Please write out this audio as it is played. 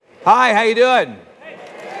Hi, how you doing?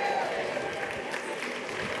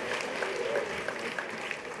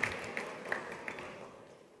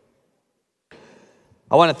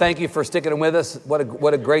 I want to thank you for sticking with us.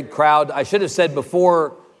 What a great crowd. I should have said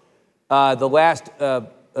before the last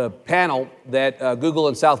panel that Google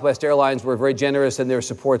and Southwest Airlines were very generous in their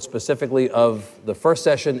support specifically of the first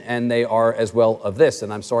session, and they are as well of this.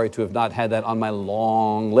 And I'm sorry to have not had that on my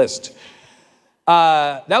long list.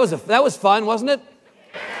 That was fun, wasn't it?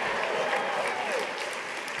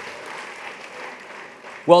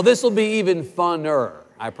 Well, this will be even funner,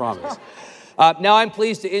 I promise. Now I'm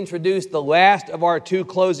pleased to introduce the last of our two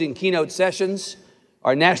closing keynote sessions,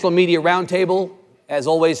 our National Media Roundtable, as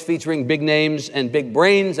always featuring big names and big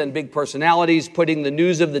brains and big personalities, putting the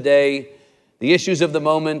news of the day, the issues of the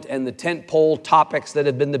moment, and the tentpole topics that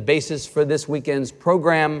have been the basis for this weekend's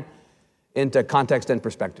program into context and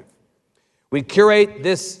perspective. We curate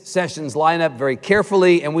this session's lineup very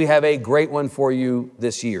carefully, and we have a great one for you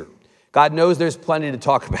this year. God knows there's plenty to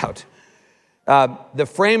talk about. The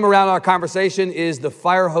frame around our conversation is the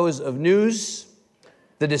fire hose of news,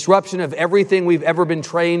 the disruption of everything we've ever been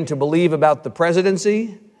trained to believe about the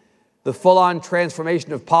presidency, the full-on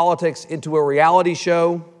transformation of politics into a reality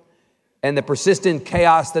show, and the persistent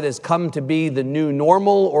chaos that has come to be the new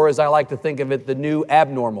normal, or as I like to think of it, the new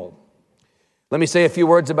abnormal. Let me say a few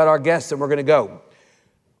words about our guests, and we're going to go.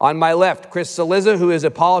 On my left, Cillizza, who is a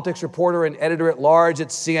politics reporter and editor-at-large at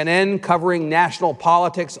CNN, covering national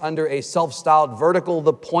politics under a self-styled vertical,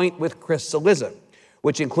 The Point with Cillizza,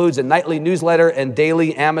 which includes a nightly newsletter and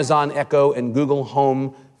daily Amazon Echo and Google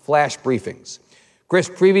Home flash briefings. Chris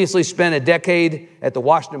previously spent a decade at the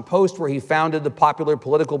Washington Post, where he founded the popular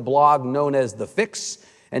political blog known as The Fix,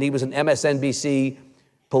 and he was an MSNBC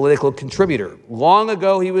political contributor. Long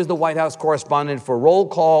ago, he was the White House correspondent for Roll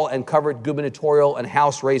Call and covered gubernatorial and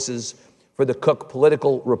House races for the Cook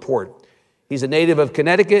Political Report. He's a native of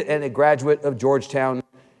Connecticut and a graduate of Georgetown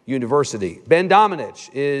University. Ben Domenech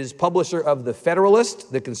is publisher of The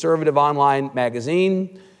Federalist, the conservative online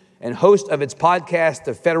magazine, and host of its podcast,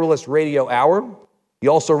 The Federalist Radio Hour. He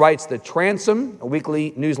also writes The Transom, a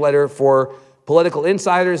weekly newsletter for political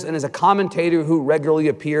insiders, and is a commentator who regularly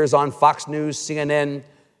appears on Fox News, CNN,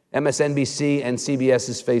 MSNBC, and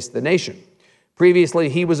CBS's Face the Nation. Previously,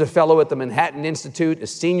 he was a fellow at the Manhattan Institute, a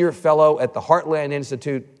senior fellow at the Heartland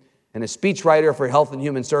Institute, and a speechwriter for Health and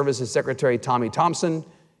Human Services Secretary Tommy Thompson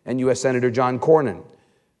and U.S. Senator John Cornyn.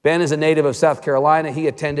 Ben is a native of South Carolina. He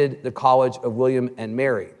attended the College of William and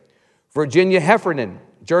Mary. Virginia Heffernan,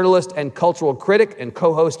 journalist and cultural critic and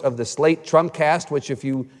co-host of the Slate Trumpcast, which if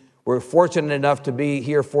you were fortunate enough to be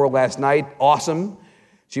here for last night, awesome.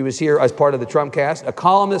 She was here as part of the Trumpcast, a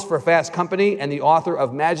columnist for Fast Company and the author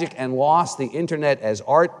of Magic and Loss, The Internet as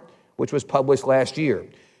Art, which was published last year.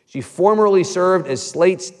 She formerly served as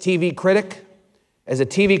Slate's TV critic, as a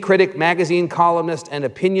TV critic, magazine columnist, and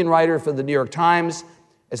opinion writer for the New York Times,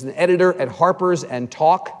 as an editor at Harper's and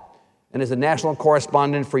Talk, and as a national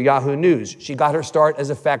correspondent for Yahoo News. She got her start as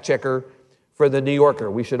a fact checker for The New Yorker.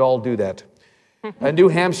 We should all do that. A New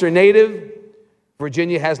Hampshire native,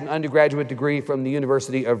 Virginia has an undergraduate degree from the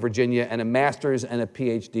University of Virginia and a master's and a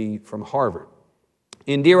PhD from Harvard.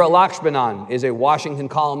 Indira Lakshmanan is a Washington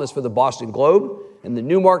columnist for the Boston Globe and the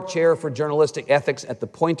Newmark Chair for Journalistic Ethics at the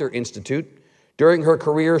Poynter Institute. During her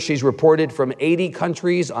career, she's reported from 80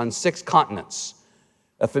 countries on 6 continents.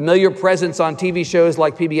 A familiar presence on TV shows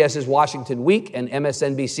like PBS's Washington Week and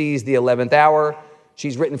MSNBC's The 11th Hour.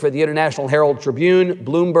 She's written for the International Herald Tribune,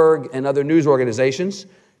 Bloomberg, and other news organizations.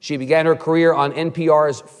 She began her career on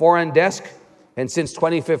NPR's Foreign Desk, and since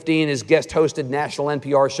 2015 has guest-hosted national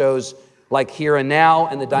NPR shows like Here and Now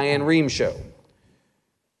and The Diane Rehm Show.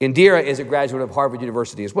 Indira is a graduate of Harvard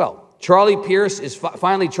University as well. Charlie Pierce is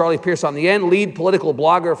finally Charlie Pierce on the end, lead political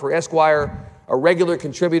blogger for Esquire, a regular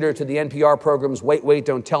contributor to the NPR programs Wait, Wait,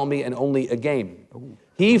 Don't Tell Me, and Only a Game.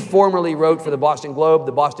 He formerly wrote for the Boston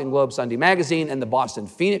Globe Sunday Magazine, and the Boston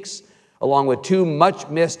Phoenix, along with 2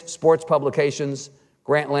 much-missed sports publications,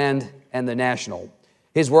 Grantland and The National.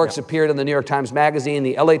 His works appeared in the New York Times Magazine,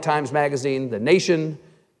 the LA Times Magazine, The Nation,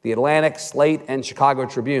 The Atlantic, Slate, and Chicago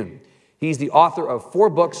Tribune. He's the author of 4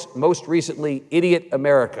 books, most recently, Idiot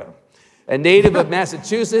America. A native of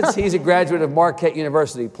Massachusetts, he's a graduate of Marquette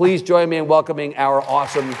University. Please join me in welcoming our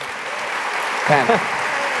awesome panel.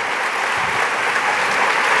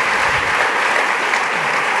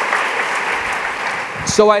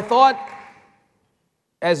 So I thought,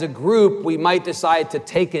 as a group, we might decide to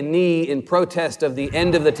take a knee in protest of the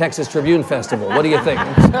end of the Texas Tribune Festival. What do you think?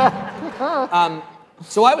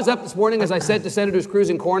 So I was up this morning, as I said, to Senators Cruz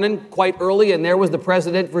and Cornyn quite early, and there was the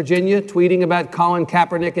president, Virginia, tweeting about Colin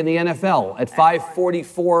Kaepernick in the NFL at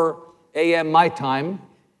 5:44 a.m. my time,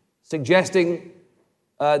 suggesting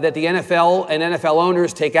that the NFL and NFL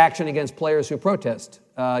owners take action against players who protest.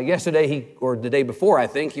 Yesterday, or the day before, I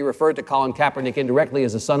think, he referred to Colin Kaepernick indirectly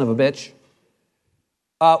as a son of a bitch.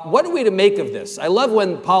 What are we to make of this? I love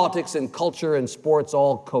when politics and culture and sports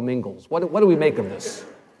all commingles. What do we make of this?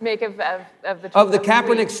 Make of the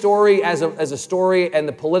Kaepernick story as a story and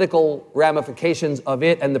the political ramifications of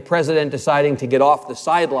it and the president deciding to get off the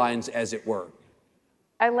sidelines, as it were.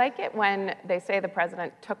 I like it when they say the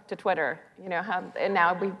president took to Twitter. You know how, and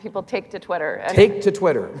now people take to Twitter. And take to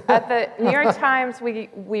Twitter. At the New York Times, we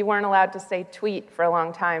weren't allowed to say tweet for a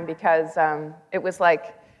long time because it was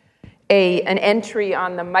like an entry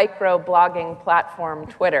on the micro-blogging platform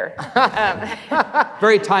Twitter.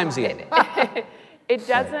 Very Timesy. It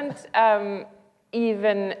doesn't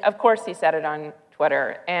even, of course he said it on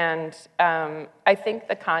Twitter, and I think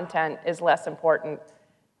the content is less important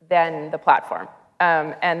than the platform,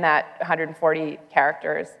 and that 140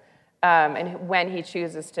 characters, and when he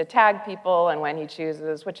chooses to tag people, and when he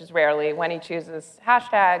chooses, which is rarely, when he chooses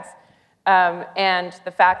hashtags, and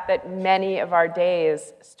the fact that many of our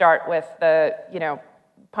days start with the,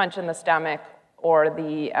 punch in the stomach or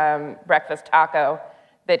the breakfast taco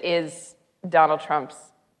that is Donald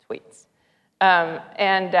Trump's tweets.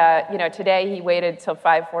 Today he waited till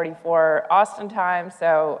 5:44 Austin time,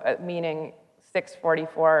 so meaning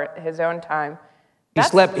 6:44 his own time. He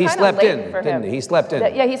slept in, didn't he? He slept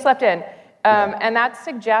in. Yeah, he slept in. And that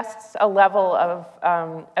suggests a level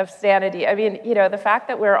of sanity. I mean, the fact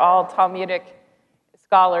that we're all Talmudic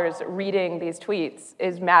scholars reading these tweets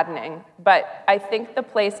is maddening. But I think the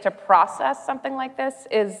place to process something like this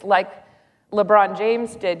is like LeBron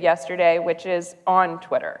James did yesterday, which is on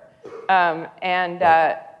Twitter.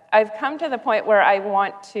 I've come to the point where I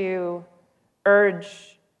want to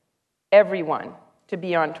urge everyone to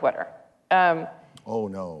be on Twitter. Oh,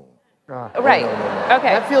 no. Right.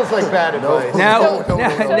 Okay. That feels like bad advice.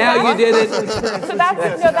 Now you did it. So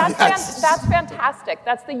that's fantastic.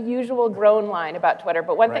 That's the usual groan line about Twitter.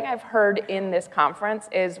 But one thing I've heard in this conference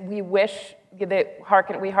is we wish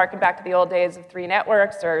that we harken back to the old days of 3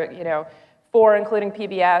 networks, or 4, including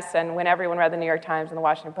PBS, and when everyone read the New York Times and the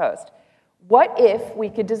Washington Post. What if we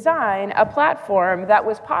could design a platform that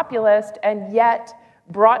was populist and yet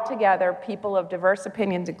brought together people of diverse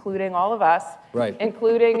opinions, including all of us,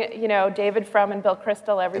 including, David Frum and Bill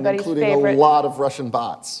Kristol, everybody's including favorite. A lot of Russian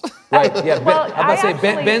bots. Right, yeah. I'm about to say,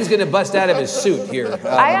 Ben's going to bust out of his suit here.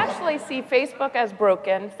 I actually see Facebook as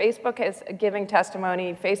broken. Facebook is giving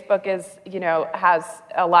testimony. Facebook is, has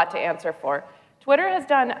a lot to answer for. Twitter has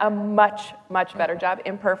done a much, much better job,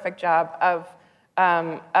 imperfect job of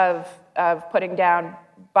putting down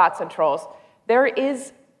bots and trolls. There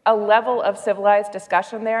is a level of civilized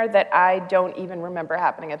discussion there that I don't even remember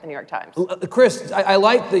happening at the New York Times. Chris, I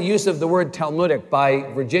like the use of the word Talmudic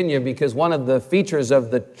by Virginia, because one of the features of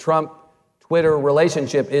the Trump-Twitter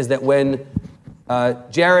relationship is that when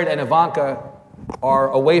Jared and Ivanka are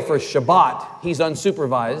away for Shabbat, he's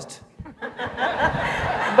unsupervised.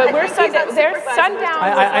 But there's sundown.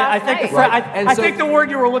 I think the word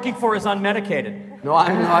you were looking for is unmedicated. No,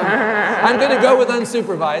 I'm going to go with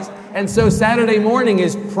unsupervised. And so Saturday morning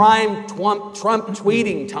is prime Trump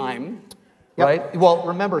tweeting time, right? Well,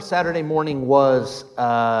 remember, Saturday morning was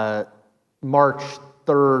March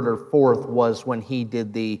 3rd or 4th was when he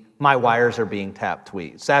did the "my wires are being tapped"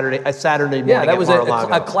 tweet. Saturday morning. Yeah, that was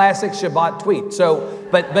a classic Shabbat tweet. So,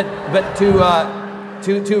 but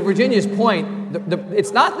to Virginia's point,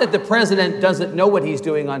 it's not that the president doesn't know what he's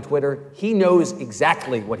doing on Twitter. He knows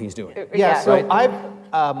exactly what he's doing. So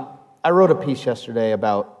I wrote a piece yesterday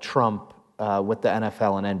about Trump with the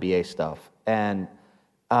NFL and NBA stuff. And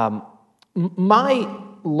my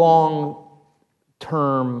long-term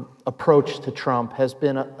approach to Trump has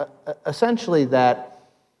been essentially that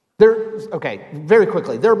very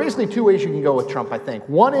quickly, there are basically 2 ways you can go with Trump, I think.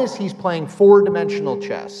 One is he's playing 4-dimensional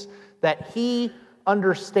chess, that he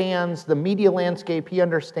understands the media landscape, he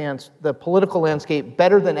understands the political landscape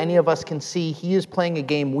better than any of us can see. He is playing a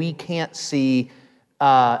game we can't see,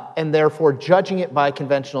 and therefore judging it by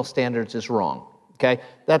conventional standards is wrong. Okay?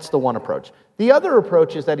 That's the one approach. The other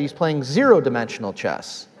approach is that he's playing 0-dimensional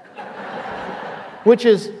chess, which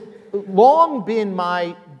has long been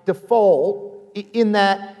my default, in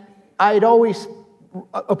that I'd always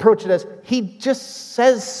approach it as he just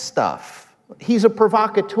says stuff. He's a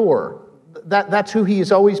provocateur. That's who he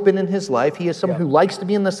has always been in his life. He is someone who likes to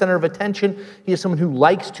be in the center of attention. He is someone who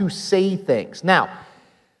likes to say things. Now,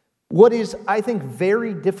 what is, I think,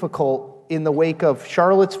 very difficult in the wake of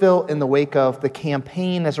Charlottesville, in the wake of the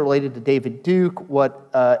campaign as related to David Duke,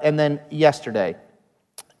 and then yesterday.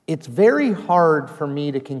 It's very hard for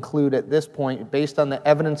me to conclude at this point, based on the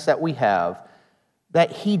evidence that we have,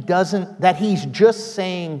 that he's just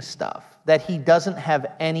saying stuff, that he doesn't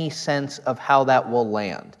have any sense of how that will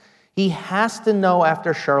land. He has to know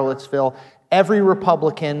after Charlottesville, every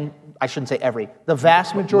Republican, I shouldn't say every, the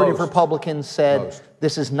vast majority of Republicans said,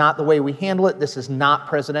 this is not the way we handle it, this is not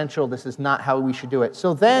presidential, this is not how we should do it.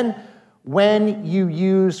 So then, when you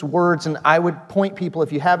use words, and I would point people,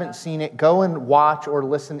 if you haven't seen it, go and watch or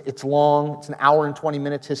listen. It's long. It's an hour and 20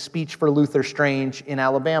 minutes, his speech for Luther Strange in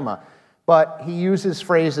Alabama. But he uses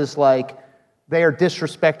phrases like, they are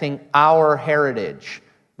disrespecting our heritage.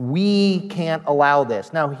 We can't allow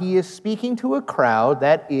this. Now, he is speaking to a crowd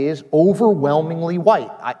that is overwhelmingly white.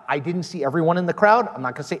 I didn't see everyone in the crowd. I'm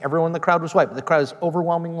not going to say everyone in the crowd was white, but the crowd is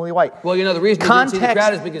overwhelmingly white. Well, the reason you didn't see the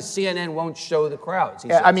crowd is because CNN won't show the crowds.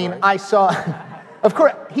 I saw, of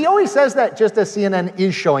course, he always says that just as CNN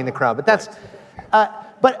is showing the crowd, but that's,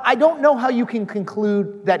 but I don't know how you can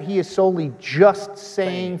conclude that he is solely just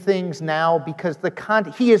saying things now because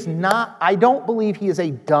he is not, I don't believe he is a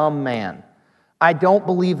dumb man. I don't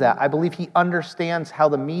believe that. I believe he understands how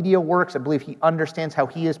the media works. I believe he understands how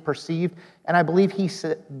he is perceived. And I believe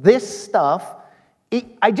this stuff,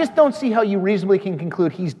 I just don't see how you reasonably can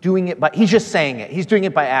conclude he's doing it he's just saying it. He's doing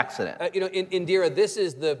it by accident. Indira, this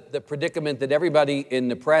is the predicament that everybody in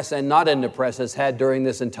the press and not in the press has had during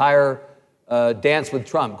this entire dance with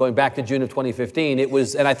Trump, going back to June of 2015. It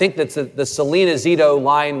was, and I think that's the Selena Zito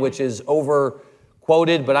line, which is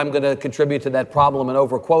over-quoted, but I'm going to contribute to that problem and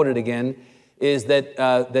over-quote it again, is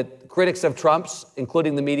that critics of Trump's,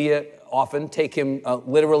 including the media, often take him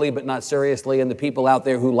literally but not seriously, and the people out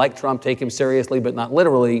there who like Trump take him seriously but not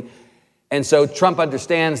literally. And so Trump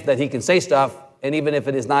understands that he can say stuff, and even if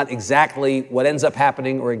it is not exactly what ends up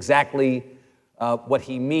happening or exactly what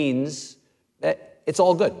he means, it's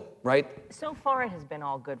all good, right? So far, it has been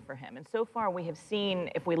all good for him. And so far, we have seen,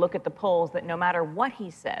 if we look at the polls, that no matter what he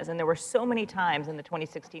says, and there were so many times in the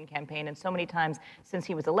 2016 campaign and so many times since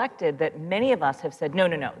he was elected that many of us have said, no,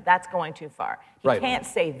 that's going too far. You can't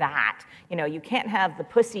say that. You can't have the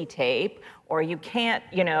pussy tape, or you can't,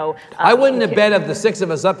 I wouldn't have bet of the six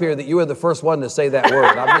of us up here that you were the first one to say that word.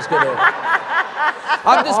 I'm just going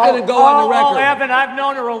to go on the record. Evan, I've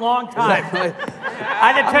known her a long time.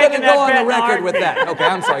 I'm going to go on the record with that. Okay,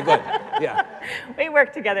 I'm sorry. Go ahead. Yeah. We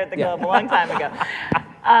worked together at the Globe a long time ago.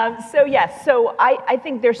 So I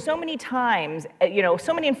think there's so many times,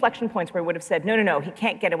 so many inflection points where he would have said, no, he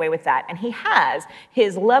can't get away with that. And he has.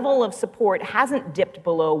 His level of support hasn't dipped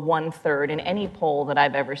below 1/3 in any poll that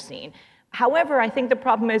I've ever seen. However, I think the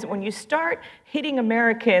problem is when you start hitting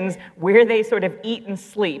Americans where they sort of eat and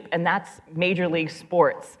sleep, and that's Major League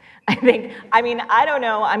Sports, I don't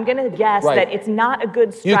know. I'm going to guess that it's not a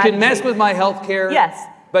good strategy. You can mess with my health care. Yes.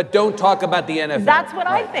 But don't talk about the NFL. That's what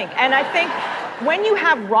I think. And I think when you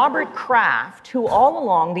have Robert Kraft, who all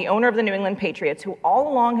along, the owner of the New England Patriots, who all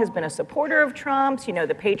along has been a supporter of Trump's,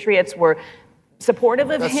 the Patriots were supportive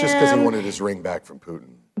of him. That's just because he wanted his ring back from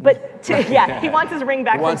Putin. But he wants his ring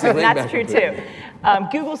back from Putin. That's true too.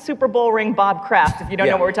 Google Super Bowl ring Bob Kraft if you don't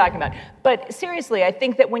know what we're talking about. But seriously, I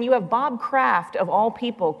think that when you have Bob Kraft, of all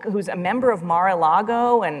people, who's a member of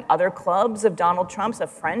Mar-a-Lago and other clubs of Donald Trump's, a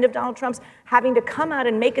friend of Donald Trump's, having to come out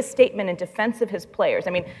and make a statement in defense of his players.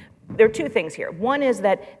 There are two things here. One is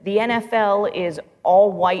that the NFL is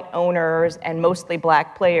all white owners and mostly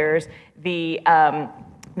black players. The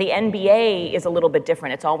NBA is a little bit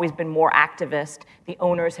different. It's always been more activist. The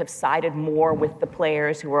owners have sided more with the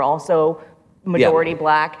players who are also majority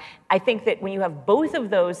black. I think that when you have both of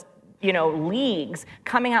those, leagues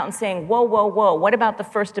coming out and saying, whoa, what about the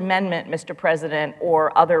First Amendment, Mr. President,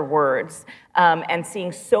 or other words, and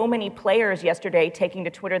seeing so many players yesterday taking to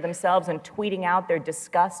Twitter themselves and tweeting out their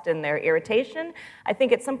disgust and their irritation, I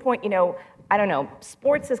think at some point, I don't know,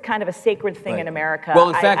 sports is kind of a sacred thing in America. Well,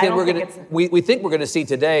 in fact, we think we're going to see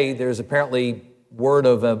today, there's apparently word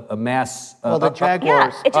of a mass... the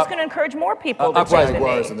Jaguars... it's just going to encourage more people to The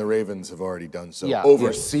Jaguars and the Ravens have already done so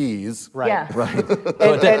overseas. Right.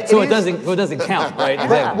 So it doesn't count, right?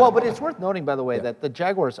 Exactly. Well, but it's worth noting, by the way, that the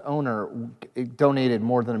Jaguars owner donated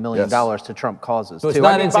more than $1 million to Trump causes, so too.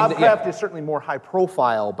 Bob Kraft is certainly more high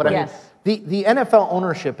profile, but the NFL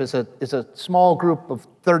ownership is a small group of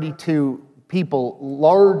 32 people,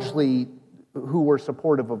 largely who were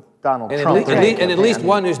supportive of Donald Trump. And at least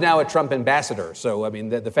one who's now a Trump ambassador. So,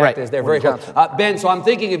 the fact is they're very close. Ben, so I'm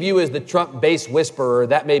thinking of you as the Trump base whisperer.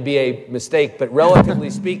 That may be a mistake, but relatively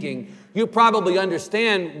speaking, you probably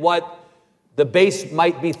understand what the base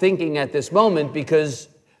might be thinking at this moment because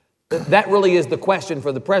That really is the question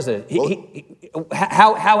for the president.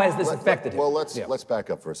 How has this affected him? Well, let's back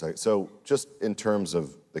up for a second. So just in terms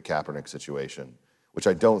of the Kaepernick situation, which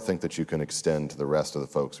I don't think that you can extend to the rest of the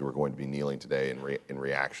folks who are going to be kneeling today in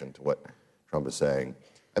reaction to what Trump is saying,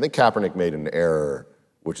 I think Kaepernick made an error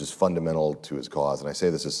which is fundamental to his cause. And I say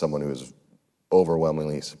this as someone who is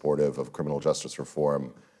overwhelmingly supportive of criminal justice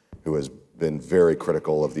reform, who has been very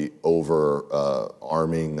critical of the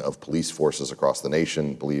arming of police forces across the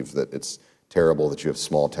nation, believe that it's terrible that you have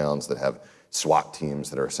small towns that have SWAT teams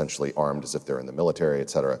that are essentially armed as if they're in the military, et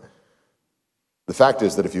cetera. The fact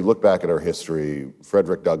is that if you look back at our history,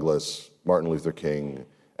 Frederick Douglass, Martin Luther King,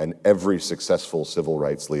 and every successful civil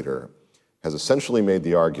rights leader has essentially made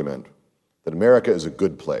the argument that America is a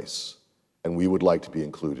good place and we would like to be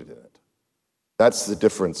included in it. That's the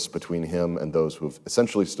difference between him and those who have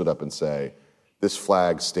essentially stood up and say, this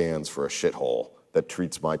flag stands for a shithole that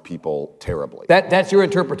treats my people terribly. That's your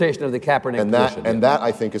interpretation of the Kaepernick position. And that,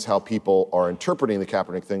 I think, is how people are interpreting the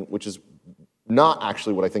Kaepernick thing, which is not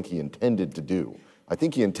actually what I think he intended to do. I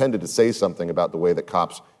think he intended to say something about the way that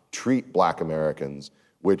cops treat black Americans,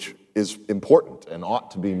 which is important and ought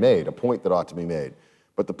to be made, a point that ought to be made.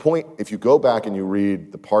 But the point, if you go back and you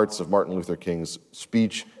read the parts of Martin Luther King's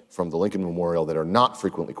speech from the Lincoln Memorial that are not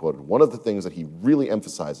frequently quoted, one of the things that he really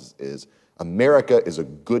emphasizes is America is a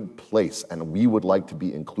good place and we would like to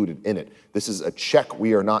be included in it. This is a check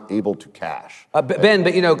we are not able to cash. Ben,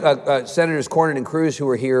 but you know, Senators Cornyn and Cruz, who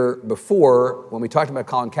were here before, when we talked about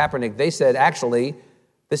Colin Kaepernick, they said, actually,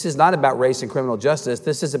 this is not about race and criminal justice.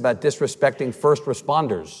 This is about disrespecting first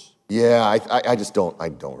responders. Yeah, I just don't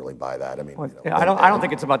really buy that. I mean, well, I don't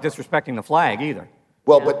think it's about disrespecting the flag either.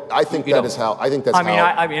 Well, but I think that's how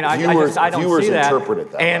viewers interpret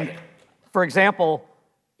it that way. And for example,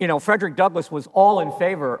 you know, Frederick Douglass was all in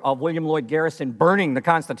favor of William Lloyd Garrison burning the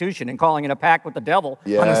Constitution and calling it a pact with the devil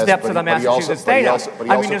on the steps of the Massachusetts State House.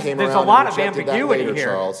 I mean, there's a lot of ambiguity here.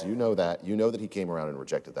 Charles, you know that. You know that he came around and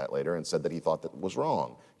rejected that later and said that he thought that was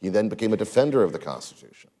wrong. He then became a defender of the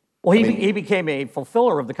Constitution. Well, he became a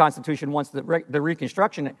fulfiller of the Constitution once the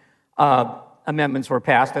Reconstruction amendments were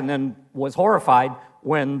passed, and then was horrified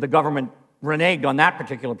when the government reneged on that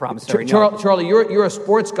particular promissory note. Charlie, you're a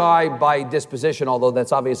sports guy by disposition, although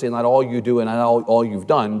that's obviously not all you do and not all you've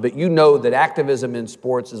done. But you know that activism in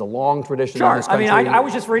sports is a long tradition in this country. I mean, I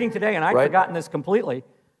was just reading today, and I'd forgotten this completely,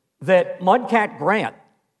 that Mudcat Grant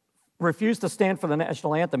refused to stand for the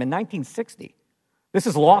national anthem in 1960. This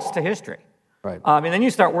is lost to history. Right. And then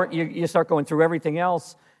you start going through everything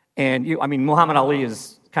else, and Muhammad Ali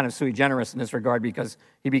is kind of sui generis in this regard because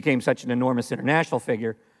he became such an enormous international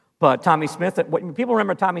figure. But Tommy Smith, people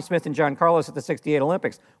remember Tommy Smith and John Carlos at the '68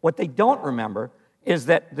 Olympics. What they don't remember is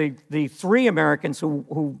that the three Americans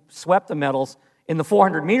who swept the medals in the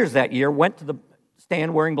 400 meters that year went to the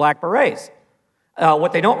stand wearing black berets.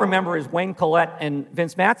 What they don't remember is Wayne Collette and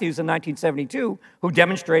Vince Matthews in 1972, who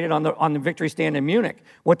demonstrated on the victory stand in Munich.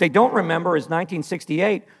 What they don't remember is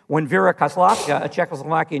 1968, when Vera Kozlovska, a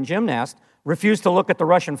Czechoslovakian gymnast, refused to look at the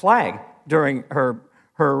Russian flag during her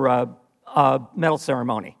medal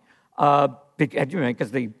ceremony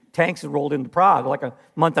because the tanks had rolled into Prague like a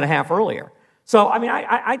month and a half earlier. So, I mean,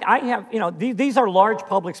 I have, these are large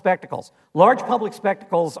public spectacles. Large public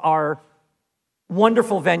spectacles are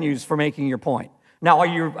wonderful venues for making your point. Now,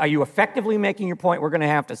 are you effectively making your point? We're going to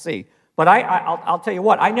have to see. But I'll tell you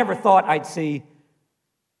what, I never thought I'd see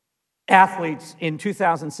athletes in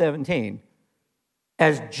 2017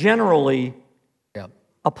 as generally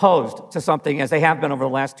opposed to something as they have been over the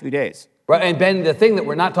last 2 days. Right, and Ben, the thing that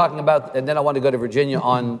we're not talking about, and then I want to go to Virginia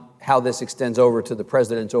on how this extends over to the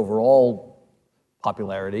president's overall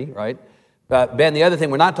popularity, right? Ben, the other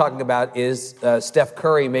thing we're not talking about is Steph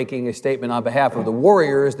Curry making a statement on behalf of the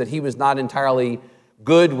Warriors that he was not entirely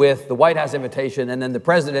good with the White House invitation, and then the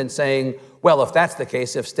president saying, well, if that's the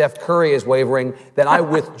case, if Steph Curry is wavering, then I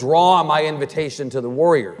withdraw my invitation to the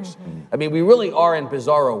Warriors. I mean, we really are in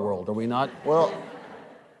bizarro world, are we not? Well,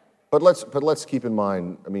 but let's keep in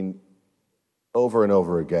mind, I mean, over and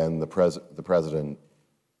over again, the president,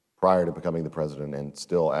 prior to becoming the president and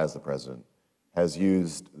still as the president, has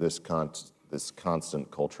used this constant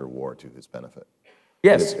culture war to his benefit.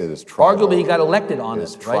 Yes. It is tribal. Arguably, he got elected on it. It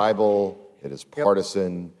is tribal. Right? It is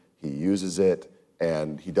partisan. He uses it,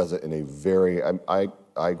 and he does it in a very. I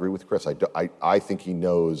agree with Chris. I think he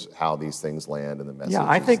knows how these things land and the messages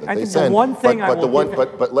I think send. The one thing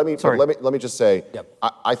but let me just say,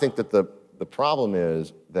 I think that the problem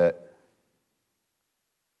is that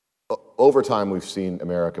over time we've seen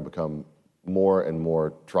America become more and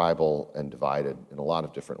more tribal and divided in a lot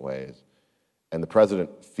of different ways. And the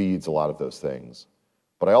president feeds a lot of those things.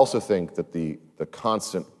 But I also think that the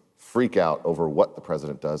constant freak out over what the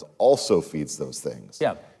president does also feeds those things.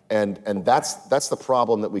 Yeah. And that's the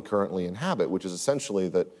problem that we currently inhabit, which is essentially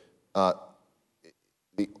that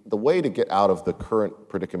the way to get out of the current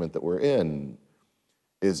predicament that we're in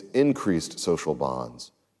is increased social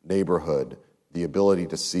bonds, neighborhood, the ability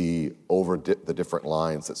to see over the different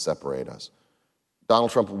lines that separate us.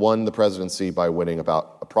 Donald Trump won the presidency by winning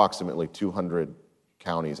about approximately 200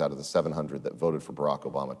 counties out of the 700 that voted for Barack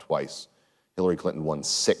Obama twice. Hillary Clinton won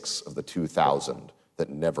 6 of the 2,000 that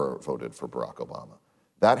never voted for Barack Obama.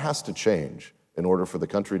 That has to change in order for the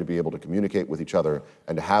country to be able to communicate with each other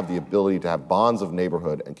and to have the ability to have bonds of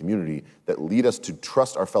neighborhood and community that lead us to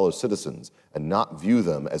trust our fellow citizens and not view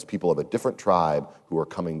them as people of a different tribe who are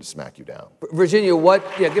coming to smack you down. Virginia,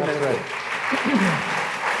 give me a minute.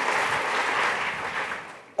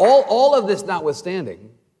 All of this notwithstanding,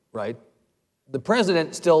 right, the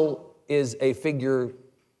president still is a figure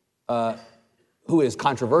who is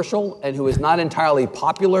controversial and who is not entirely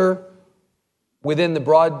popular within the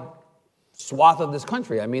broad swath of this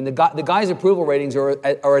country. I mean, the guy's approval ratings are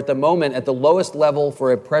at the moment at the lowest level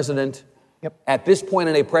for a president at this point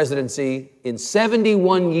in a presidency in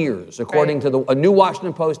 71 years, according to a new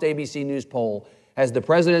Washington Post ABC News poll, has the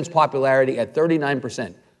president's popularity at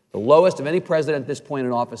 39%, the lowest of any president at this point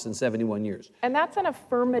in office in 71 years. And that's an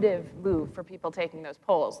affirmative move for people taking those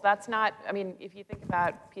polls. That's not, I mean, if you think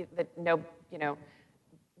about that, the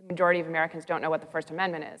majority of Americans don't know what the First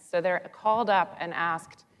Amendment is. So they're called up and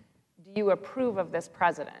asked, do you approve of this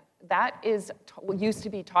president? That used to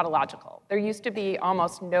be tautological. There used to be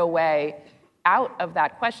almost no way out of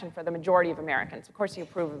that question for the majority of Americans. Of course, you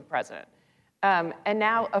approve of the president. And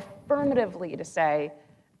now affirmatively to say,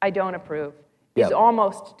 I don't approve, is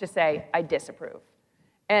almost to say, I disapprove.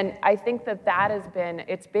 And I think that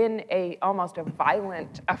it's been almost a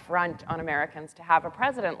violent affront on Americans to have a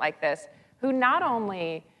president like this who not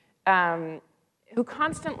only, who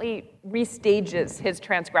constantly restages his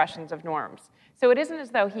transgressions of norms. So it isn't as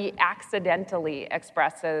though he accidentally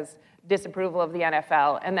expresses disapproval of the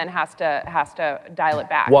NFL and then has to dial it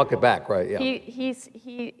back. Walk it back, right? Yeah. He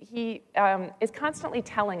is constantly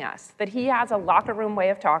telling us that he has a locker room way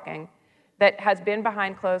of talking that has been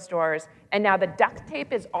behind closed doors, and now the duct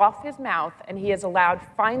tape is off his mouth, and he is allowed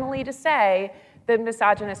finally to say the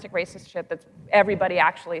misogynistic, racist shit that everybody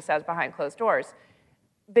actually says behind closed doors.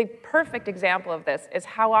 The perfect example of this is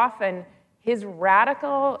how often his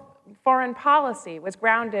radical foreign policy was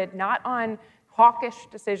grounded not on hawkish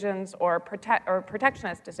decisions or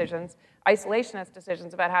protectionist decisions, isolationist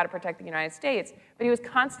decisions about how to protect the United States, but he was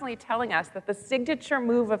constantly telling us that the signature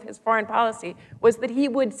move of his foreign policy was that he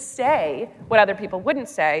would say what other people wouldn't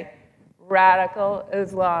say, radical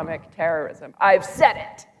Islamic terrorism. I've said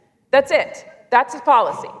it. That's it. That's his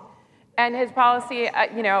policy. And his policy,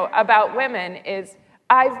 about women is,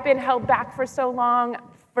 I've been held back for so long,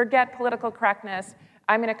 forget political correctness.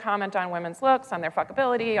 I'm going to comment on women's looks, on their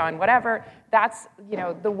fuckability, on whatever. That's,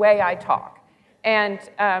 the way I talk. And Really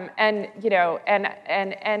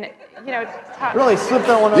slipped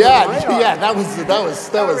that one. That was. Really?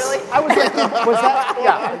 I was like, was that?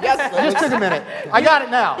 Yeah. Yes. Just took a minute. I got it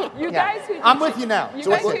now. You guys who I'm with you now. You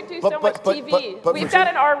guys who do so much TV. We've got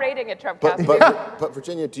an R rating at Trumpcast. But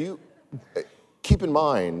Virginia, do you keep in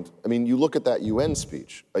mind? I mean, you look at that UN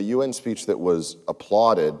speech, a UN speech that was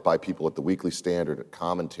applauded by people at the Weekly Standard, at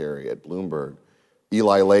Commentary, at Bloomberg.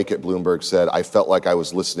 Eli Lake at Bloomberg said, I felt like I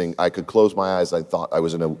was listening. I could close my eyes. I thought I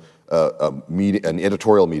was in an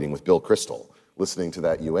editorial meeting with Bill Kristol, listening to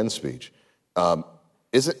that UN speech.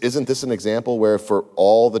 Isn't this an example where for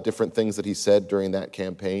all the different things that he said during that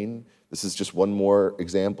campaign, this is just one more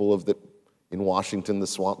example of that in Washington, the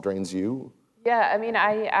swamp drains you? Yeah, he's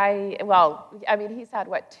had,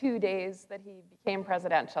 2 days that he became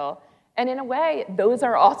presidential. And in a way, those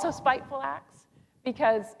are also spiteful acts.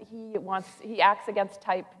 Because he acts against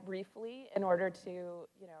type briefly in order to,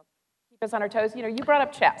 keep us on our toes. You brought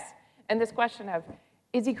up chess, and this question of,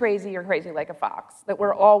 is he crazy or crazy like a fox? That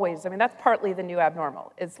we're always, that's partly the new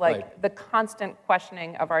abnormal. It's like the constant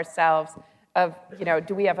questioning of ourselves of,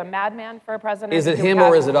 do we have a madman for a president? Is it him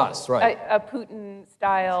or is it us? Right. A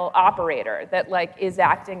Putin-style operator that, is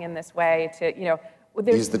acting in this way to,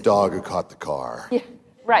 He's the dog who caught the car. Yeah.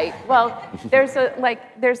 Right. Well, there's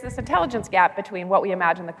this intelligence gap between what we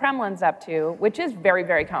imagine the Kremlin's up to, which is very,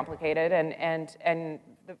 very complicated, and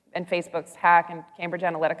Facebook's hack and Cambridge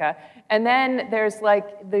Analytica, and then there's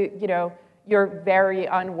your very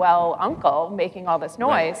unwell uncle making all this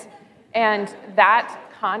noise, right. And that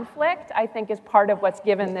conflict, I think, is part of what's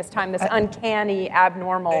given this time this uncanny,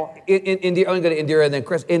 abnormal. I'm going to go to Indira and then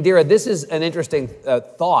Chris. Indira, this is an interesting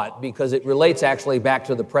thought because it relates actually back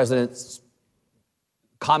to the president's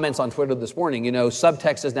comments on Twitter this morning.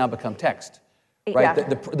 Subtext has now become text. Right? Yeah.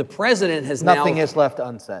 The president has Nothing is left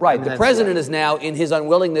unsaid. Right. The president is now, in his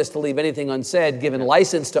unwillingness to leave anything unsaid, given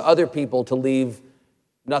license to other people to leave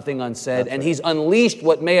nothing unsaid. And he's unleashed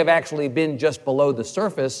what may have actually been just below the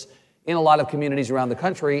surface in a lot of communities around the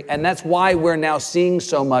country. And that's why we're now seeing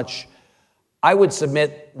so much. I would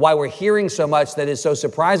submit why we're hearing so much that is so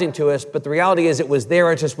surprising to us, but the reality is it was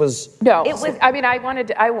there, it just was... No, it was, I mean, I want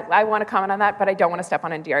to comment on that, but I don't want to step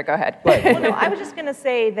on Indira. Go ahead. Right. Well, no, I was just going to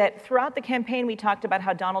say that throughout the campaign, we talked about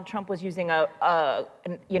how Donald Trump was using a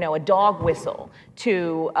dog whistle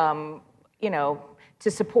to,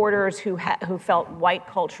 to supporters who felt white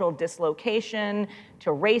cultural dislocation, to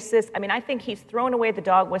racists. I mean, I think he's thrown away the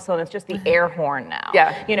dog whistle and it's just the air horn now.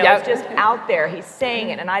 Yeah. It's just out there. He's saying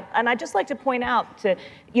it. And I'd just like to point out to,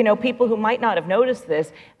 people who might not have noticed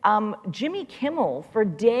this, Jimmy Kimmel for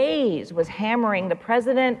days was hammering the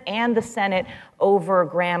president and the Senate over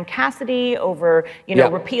Graham Cassidy, over,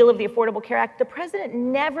 repeal of the Affordable Care Act. The president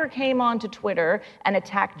never came onto Twitter and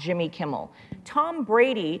attacked Jimmy Kimmel. Tom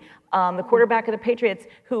Brady, the quarterback of the Patriots,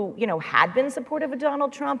 who, had been supportive of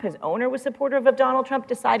Donald Trump, his owner was supportive of Donald Trump,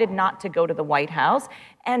 decided not to go to the White House.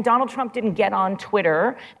 And Donald Trump didn't get on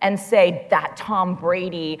Twitter and say, that Tom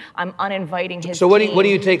Brady, I'm uninviting his So what do team.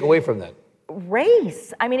 you take away from that?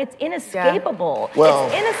 Race. I mean, it's inescapable. Yeah. Well,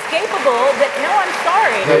 it's inescapable that, I'm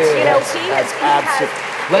sorry.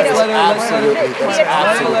 Let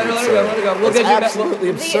her go. We'll get you back. Absolutely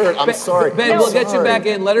absurd. I'm sorry. Ben, we'll get you back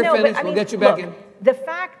in. Let her finish. We'll get you back in. The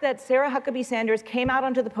fact that Sarah Huckabee Sanders came out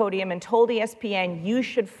onto the podium and told ESPN, you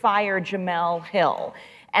should fire Jamel Hill,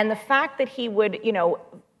 and the fact that he would,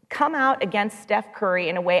 come out against Steph Curry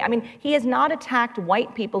in a way. I mean, he has not attacked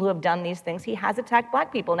white people who have done these things. He has attacked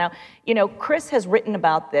black people. Now, Chris has written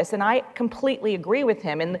about this, and I completely agree with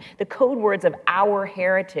him. And the code words of our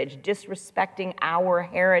heritage, disrespecting our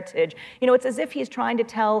heritage. It's as if he's trying to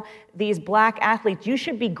tell these black athletes, you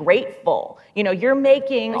should be grateful. You're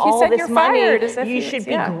making all this money. You should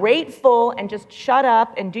be grateful and just shut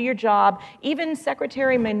up and do your job. Even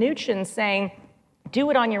Secretary Mnuchin saying, do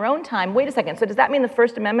it on your own time. Wait a second. So does that mean the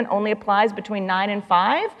First Amendment only applies between 9 and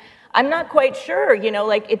 5? I'm not quite sure.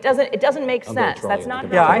 It doesn't make sense. That's not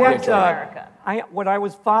how it works in America. When I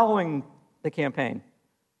was following the campaign,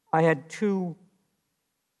 I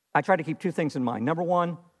tried to keep two things in mind. Number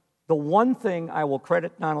one, the one thing I will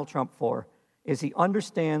credit Donald Trump for is he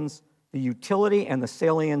understands the utility and the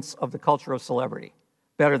salience of the culture of celebrity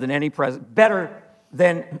better than any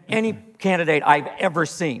candidate I've ever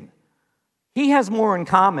seen. He has more in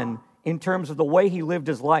common in terms of the way he lived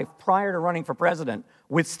his life prior to running for president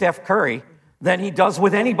with Steph Curry than he does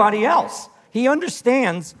with anybody else. He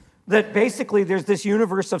understands that basically there's this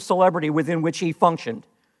universe of celebrity within which he functioned,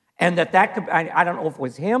 and that could, I don't know if it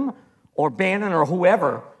was him or Bannon or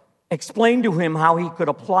whoever, explained to him how he could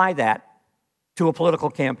apply that to a political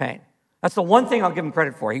campaign. That's the one thing I'll give him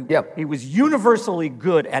credit for. He was universally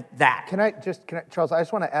good at that. Charles, I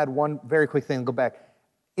just want to add one very quick thing and go back.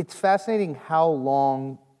 It's fascinating how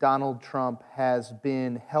long Donald Trump has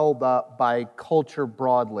been held up by culture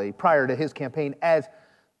broadly prior to his campaign as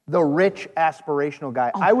the rich, aspirational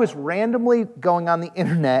guy. I was randomly going on the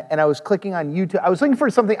internet and I was clicking on YouTube. I was looking for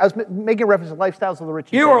something. I was making a reference to Lifestyles of the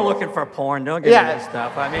Rich. You were looking for porn. Don't give me this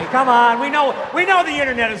stuff. I mean, come on. We know the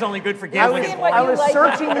internet is only good for gambling and porn. I was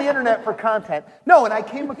searching the internet for content. No, and I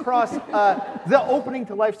came across the opening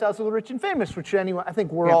to Lifestyles of the Rich and Famous, which I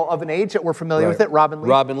think we're all of an age that we're familiar with it, Robin Leach.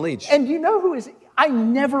 Robin Leach. And do you know who is... I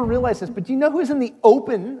never realized this, but do you know who's in the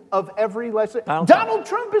open of every lifestyle? Donald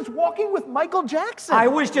Trump is walking with Michael Jackson. I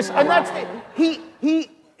was just... And that's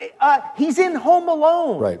he's in Home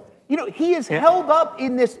Alone. Right. He is held up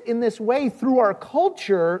in this way through our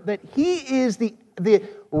culture that he is the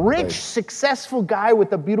rich, successful guy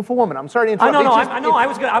with a beautiful woman. I'm sorry to interrupt. I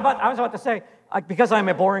was about to say, because I'm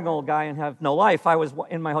a boring old guy and have no life, I was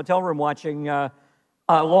in my hotel room watching a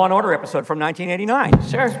Law and Order episode from 1989.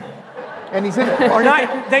 Sure. And he's in it. Or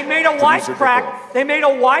not. They made a wisecrack. They made a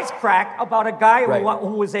wisecrack about a guy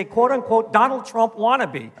who was a quote-unquote Donald Trump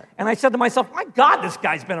wannabe. And I said to myself, my God, this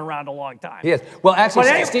guy's been around a long time. Yes. Well,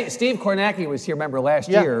 actually, Steve Kornacki was here, remember, last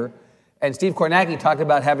year. And Steve Kornacki talked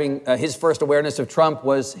about having his first awareness of Trump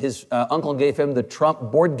was his uncle gave him the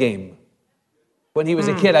Trump board game when he was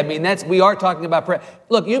a kid. I mean, we are talking about...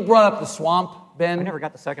 Look, you brought up the swamp, Ben. I never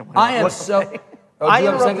got the second one. I am so... Oh, do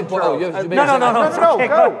you have a second point? No,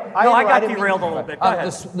 go. I got derailed a little bit. Go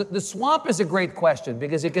ahead. The swamp is a great question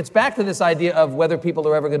because it gets back to this idea of whether people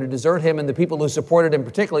are ever going to desert him, and the people who supported him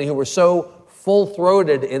particularly, who were so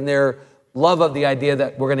full-throated in their love of the idea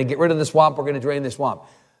that we're going to get rid of the swamp, we're going to drain the swamp.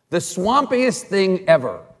 The swampiest thing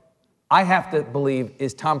ever, I have to believe,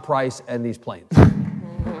 is Tom Price and these planes.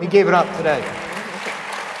 He gave it up today.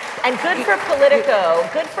 And good for Politico.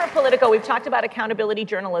 Good for Politico. We've talked about accountability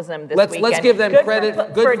journalism this weekend. Let's give them credit.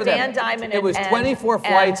 Good for Dan Diamond. It was 24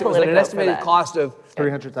 flights. It was at an estimated cost of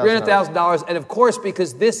 $300,000. And of course,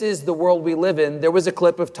 because this is the world we live in, there was a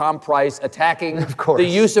clip of Tom Price attacking the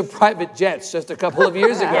use of private jets just a couple of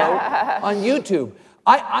years ago on YouTube.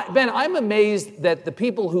 Ben, I'm amazed that the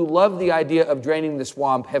people who love the idea of draining the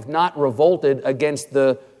swamp have not revolted against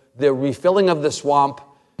the refilling of the swamp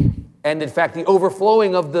and, in fact, the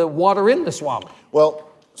overflowing of the water in the swamp. Well,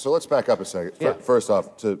 so let's back up a second. Yeah. First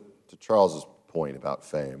off, to Charles's point about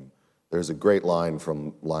fame, there's a great line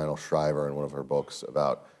from Lionel Shriver in one of her books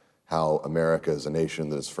about how America is a nation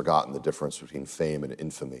that has forgotten the difference between fame and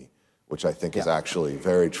infamy, which I think is actually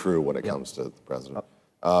very true when it comes to the president.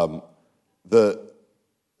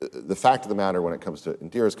 The fact of the matter when it comes to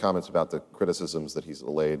Indira's comments about the criticisms that he's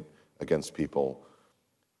laid against people,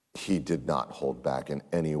 he did not hold back in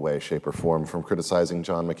any way, shape, or form from criticizing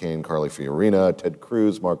John McCain, Carly Fiorina, Ted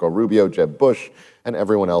Cruz, Marco Rubio, Jeb Bush, and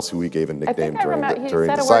everyone else who he gave a nickname during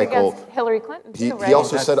the cycle. Hillary Clinton too, right? He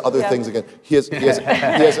also said other things again. He has an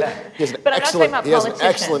excellent faculty. He has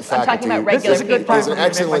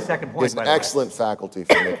an excellent faculty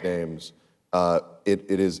for nicknames.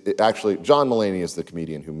 Actually, John Mulaney is the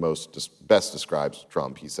comedian who best describes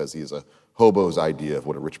Trump. He says he is a hobo's idea of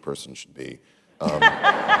what a rich person should be.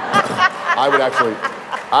 I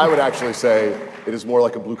would actually say it is more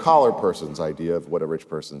like a blue-collar person's idea of what a rich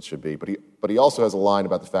person should be. But he also has a line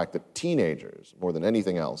about the fact that teenagers, more than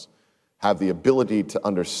anything else, have the ability to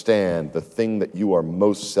understand the thing that you are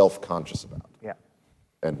most self-conscious about. Yeah.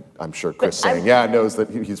 And I'm sure Chris knows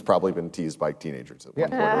that he's probably been teased by teenagers at one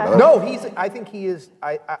point or another. No, I think he is.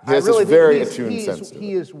 I really very attuned sense to it.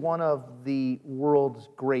 He is one of the world's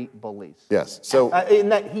great bullies. Yes. So in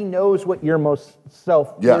that he knows what you're most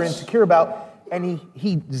you're insecure about, and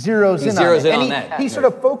he zeroes in on that. He sort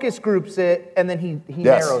of focus groups it, and then he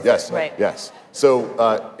narrows it. Yes.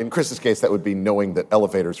 So in Chris's case, that would be knowing that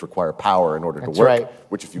elevators require power in order to work. Right.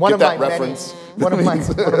 Which, if you get that reference, one of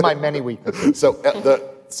my many weaknesses.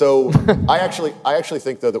 So I actually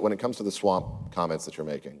think, though, that when it comes to the swamp comments that you're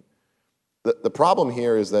making, the problem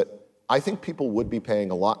here is that I think people would be paying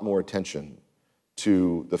a lot more attention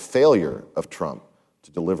to the failure of Trump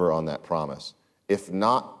to deliver on that promise, if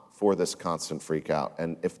not for this constant freak out,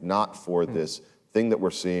 and if not for this thing that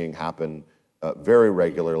we're seeing happen very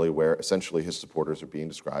regularly, where essentially his supporters are being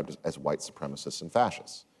described as white supremacists and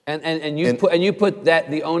fascists. And you put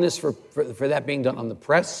the onus for that being done on the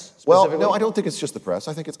press? Well, no, I don't think it's just the press.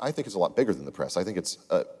 I think it's a lot bigger than the press. I think it's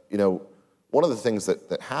one of the things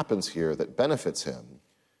that happens here that benefits him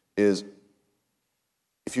is,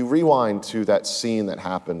 if you rewind to that scene that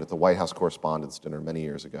happened at the White House Correspondents' Dinner many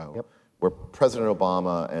years ago, where President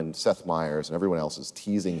Obama and Seth Meyers and everyone else is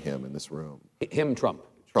teasing him in this room. Trump.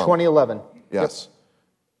 2011. Yes.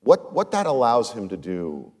 What that allows him to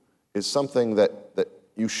do is something that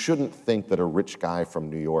you shouldn't think that a rich guy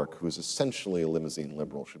from New York, who is essentially a limousine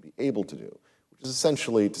liberal, should be able to do, which is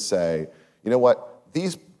essentially to say, you know what,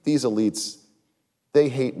 these elites, they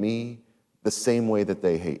hate me the same way that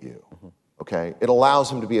they hate you, okay? It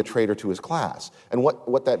allows him to be a traitor to his class. And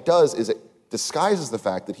what that does is it disguises the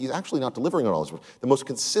fact that he's actually not delivering on all this. The most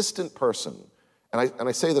consistent person, and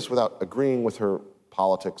I say this without agreeing with her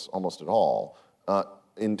politics almost at all,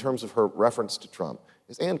 in terms of her reference to Trump,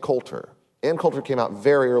 is Ann Coulter. Ann Coulter came out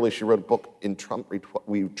very early. She wrote a book, In Trump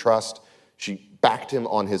We Trust. She backed him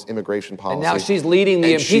on his immigration policy. And now she's leading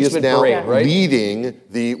the impeachment parade, right? Leading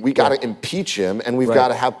we got to impeach him, and we've got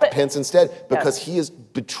to have Pence instead, because he is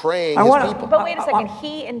betraying his people. But wait a second.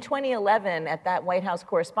 He, in 2011, at that White House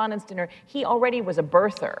Correspondents' Dinner, he already was a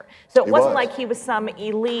birther. So it wasn't like he was some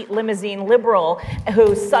elite limousine liberal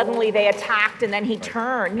who suddenly they attacked and then he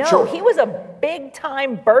turned. No, he was a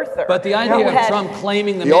big-time birther. But the idea of Trump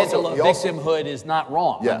claiming the mantle of victimhood is not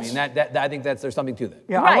wrong. Yes. I mean, I think there's something to that.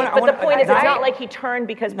 Yeah, right, but the point is, it's not like he turned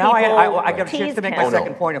because people I got a chance to make my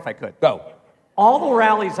second point, if I could. Go. All the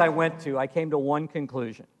rallies I went to, I came to one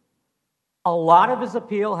conclusion. A lot of his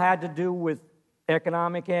appeal had to do with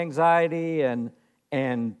economic anxiety and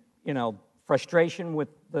frustration with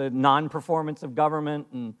the non-performance of government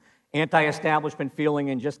and anti-establishment feeling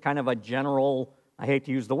and just kind of a general, I hate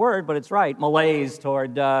to use the word, but it's right, malaise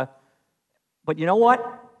toward. But you know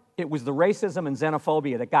what? It was the racism and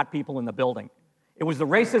xenophobia that got people in the building. It was the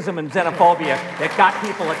racism and xenophobia that got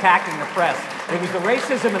people attacking the press. It was the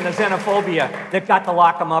racism and the xenophobia that got the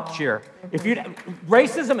lock 'em up cheer.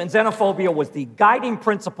 Racism and xenophobia was the guiding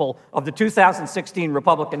principle of the 2016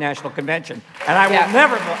 Republican National Convention, and I will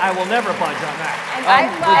never budge on that. And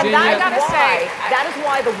I gotta say, that is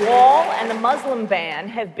why the wall and the Muslim ban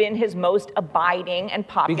have been his most abiding and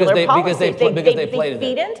popular policies. Because they played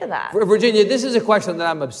feed into that. Virginia, this is a question that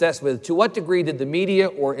I'm obsessed with. To what degree did the media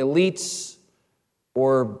or elites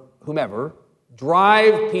or whomever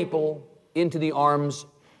drive people into the arms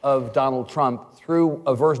of Donald Trump through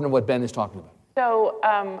a version of what Ben is talking about? So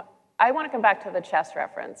I want to come back to the chess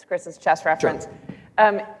reference, Chris's chess reference.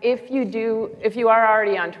 Sure. If you are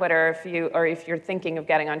already on Twitter, if you're thinking of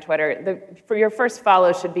getting on Twitter, for your first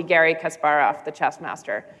follow should be Garry Kasparov, the chess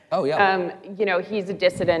master. Oh yeah. He's a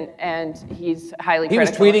dissident and he's highly He was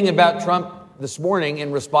critical. tweeting about Trump this morning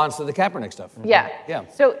in response to the Kaepernick stuff. Yeah. Yeah.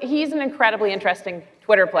 So he's an incredibly interesting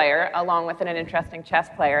Twitter player, along with an interesting chess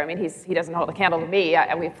player. I mean, he doesn't hold a candle to me.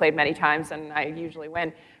 We've played many times, and I usually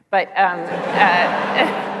win. But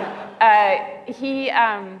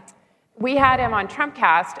we had him on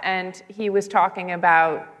Trumpcast, and he was talking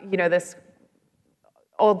about this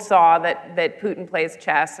old saw that Putin plays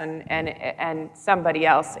chess, and somebody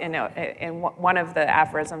else in one of the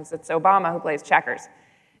aphorisms, it's Obama who plays checkers.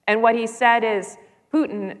 And what he said is,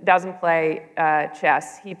 Putin doesn't play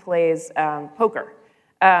chess, he plays poker.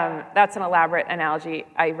 That's an elaborate analogy.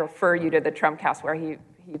 I refer you to the Trumpcast where he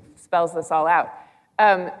spells this all out.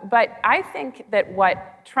 But I think that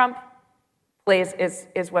what Trump plays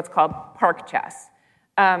is what's called park chess,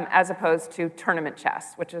 as opposed to tournament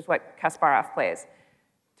chess, which is what Kasparov plays.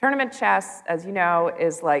 Tournament chess, as you know,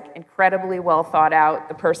 is like incredibly well thought out.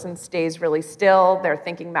 The person stays really still. They're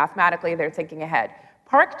thinking mathematically. They're thinking ahead.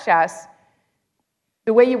 Park chess,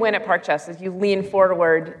 the way you win at park chess is you lean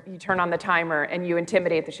forward, you turn on the timer, and you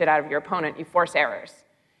intimidate the shit out of your opponent. You force errors.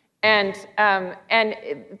 And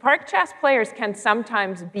park chess players can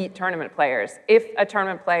sometimes beat tournament players if a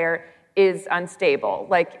tournament player is unstable,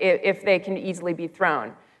 like if they can easily be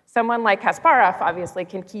thrown. Someone like Kasparov obviously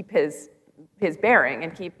can keep his bearing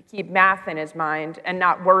and keep math in his mind and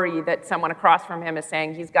not worry that someone across from him is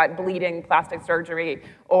saying he's got bleeding plastic surgery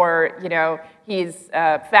or he's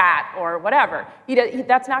fat or whatever.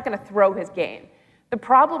 That's not going to throw his game. The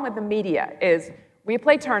problem with the media is we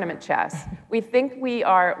play tournament chess. We think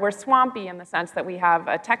we're swampy in the sense that we have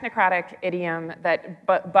a technocratic idiom that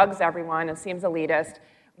bugs everyone and seems elitist.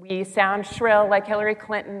 We sound shrill like Hillary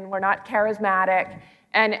Clinton. We're not charismatic.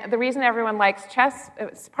 And the reason everyone likes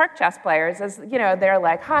park chess players is, they're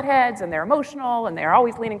like hotheads and they're emotional and they're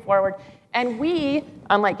always leaning forward. And we,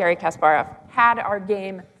 unlike Garry Kasparov, had our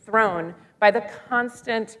game thrown by the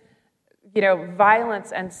constant,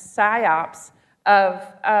 violence and psyops of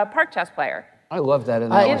a park chess player. I love that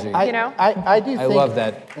analogy. I do think... I love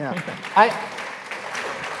that. Yeah.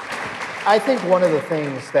 I think one of the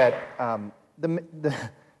things that the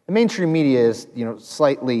mainstream media is,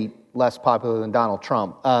 slightly less popular than Donald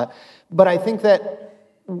Trump. But I think that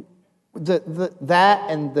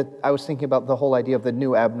I was thinking about the whole idea of the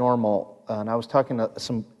new abnormal, and I was talking to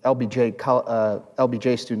some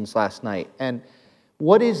LBJ students last night. And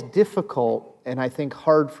what is difficult, and I think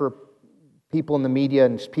hard for people in the media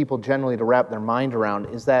and just people generally to wrap their mind around,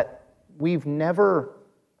 is that we've never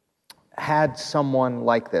had someone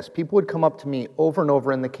like this. People would come up to me over and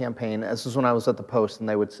over in the campaign, this is when I was at the Post, and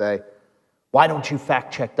they would say, "Why don't you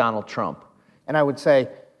fact check Donald Trump?" And I would say,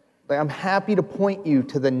 I'm happy to point you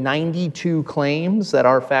to the 92 claims that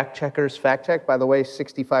our fact checkers fact checked. By the way,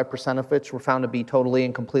 65% of which were found to be totally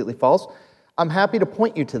and completely false. I'm happy to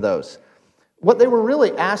point you to those. What they were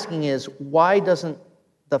really asking is, why doesn't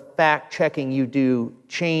the fact checking you do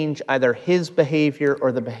change either his behavior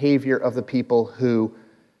or the behavior of the people who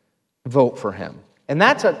vote for him? And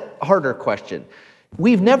that's a harder question.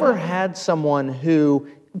 We've never had someone who...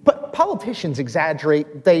 But politicians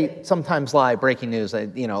exaggerate. They sometimes lie. Breaking news,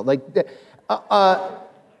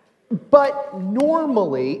 but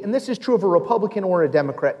normally, and this is true of a Republican or a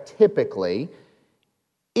Democrat typically,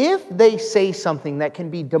 if they say something that can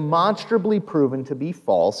be demonstrably proven to be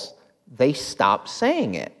false, they stop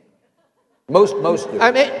saying it. Most do.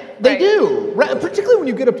 I mean, they do. Particularly when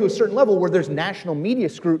you get up to a certain level where there's national media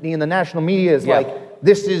scrutiny and the national media is like,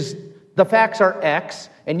 the facts are X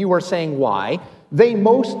and you are saying Y. They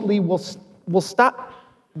mostly will stop.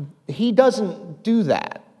 He doesn't do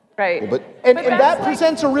that. Right. And that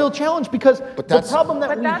presents a real challenge because the problem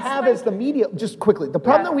that we have as the media, just quickly, the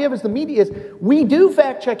problem that we have as the media is we do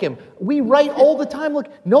fact check him. We write all the time, look,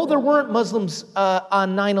 no, there weren't Muslims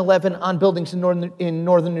on 9/11 on buildings in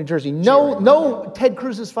northern New Jersey. No, Ted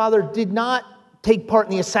Cruz's father did not take part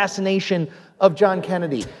in the assassination of John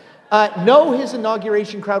Kennedy. No, his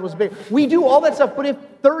inauguration crowd was big. We do all that stuff, but if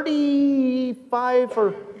 35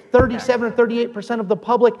 or 37 or 38% of the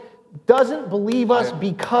public doesn't believe us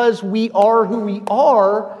because we are who we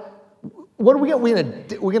are, what are we going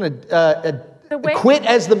to? We're going to quit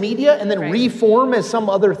as the media and then reform as some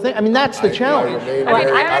other thing? I mean, that's the challenge.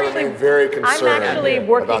 I remain very concerned I'm actually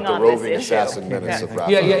working about the on roving this issue. assassin menace of Rafa.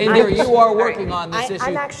 Yeah, Indira, you are working on this issue.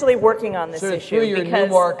 I'm actually working on this issue. Through your because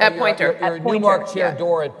Newmark, At Poynter. your Newmark chair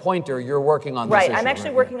door at Poynter, you're working on this issue. Right, I'm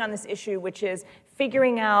actually working on this issue, which is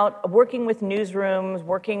figuring out, working with newsrooms,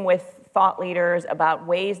 working with thought leaders about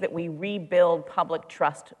ways that we rebuild public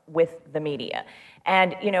trust with the media.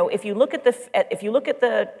 And if you look at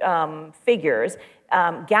the figures,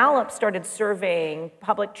 Gallup started surveying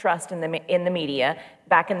public trust in the media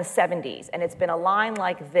back in the 70s, and it's been a line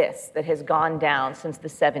like this that has gone down since the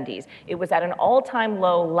 70s. It was at an all-time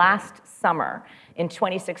low last summer in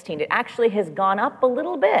 2016. It actually has gone up a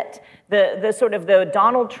little bit. The sort of the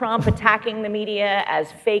Donald Trump attacking the media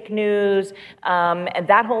as fake news, and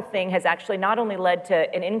that whole thing has actually not only led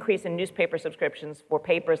to an increase in newspaper subscriptions for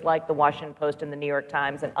papers like the Washington Post and the New York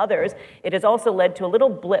Times and others, it has also led to a little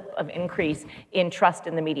blip of increase in trust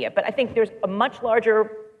in the media. But I think there's a much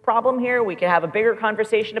larger problem here. We could have a bigger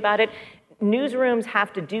conversation about it. Newsrooms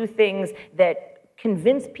have to do things that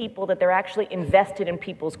convince people that they're actually invested in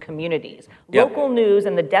people's communities. Yep. Local news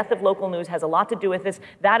and the death of local news has a lot to do with this.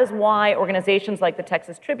 That is why organizations like the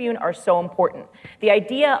Texas Tribune are so important. The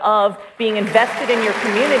idea of being invested in your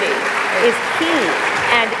community is key.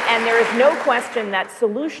 And there is no question that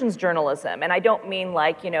solutions journalism, and I don't mean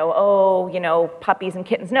like, puppies and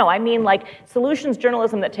kittens. No, I mean like solutions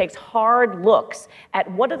journalism that takes hard looks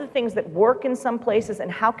at what are the things that work in some places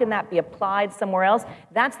and how can that be applied somewhere else.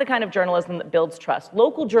 That's the kind of journalism that builds trust.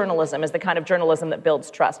 Local journalism is the kind of journalism that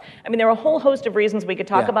builds trust. I mean, there are a whole host of reasons we could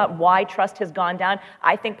talk about why trust has gone down.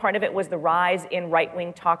 I think part of it was the rise in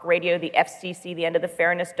right-wing talk radio, the FCC, the end of the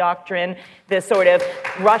fairness doctrine, the sort of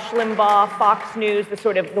Rush Limbaugh, Fox News, the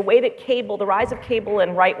way that the rise of cable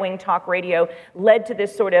and right-wing talk radio led to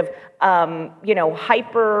this sort of,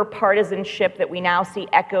 hyper-partisanship that we now see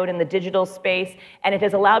echoed in the digital space. And it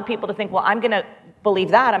has allowed people to think, well, I'm going to believe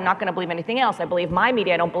that. I'm not going to believe anything else. I believe my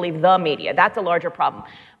media. I don't believe the media. That's a larger problem.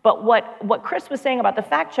 But what Chris was saying about the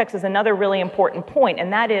fact checks is another really important point,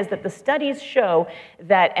 and that is that the studies show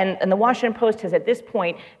that, and the Washington Post has at this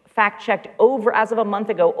point fact-checked as of a month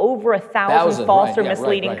ago, over 1,000 false or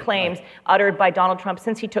misleading claims uttered by Donald Trump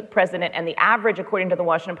since he took president, and the average, according to the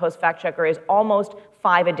Washington Post fact-checker, is almost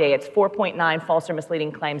 5 a day. It's 4.9 false or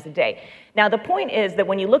misleading claims a day. Now, the point is that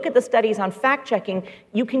when you look at the studies on fact-checking,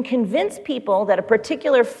 you can convince people that a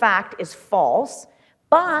particular fact is false,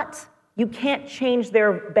 but you can't change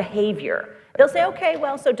their behavior. They'll say, okay,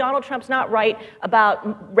 well, so Donald Trump's not right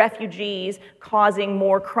about refugees causing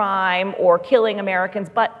more crime or killing Americans,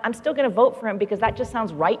 but I'm still going to vote for him because that just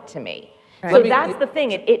sounds right to me. Right. So that's the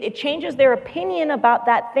thing. It changes their opinion about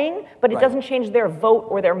that thing, but it doesn't change their vote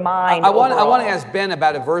or their mind. I want to ask Ben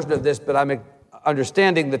about a version of this, but I'm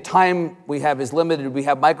understanding the time we have is limited. We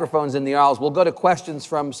have microphones in the aisles. We'll go to questions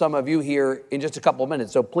from some of you here in just a couple of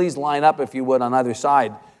minutes, so please line up, if you would, on either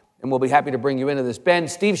side. And we'll be happy to bring you into this. Ben,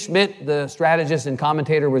 Steve Schmidt, the strategist and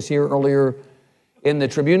commentator, was here earlier in the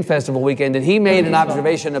Tribune Festival weekend, and he made an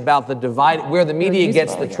observation about the divide, where the media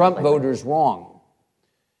gets the Trump voters wrong,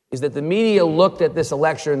 is that the media looked at this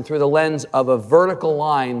election through the lens of a vertical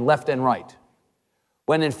line, left and right,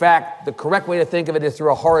 when in fact the correct way to think of it is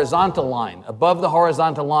through a horizontal line. Above the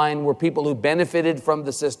horizontal line were people who benefited from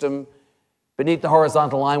the system. Beneath the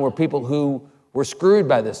horizontal line were people who were screwed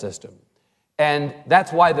by the system. And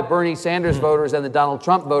that's why the Bernie Sanders voters and the Donald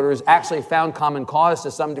Trump voters actually found common cause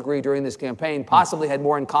to some degree during this campaign, possibly had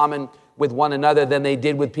more in common with one another than they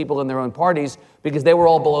did with people in their own parties, because they were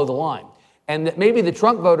all below the line. And that maybe the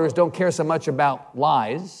Trump voters don't care so much about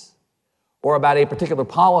lies or about a particular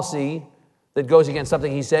policy that goes against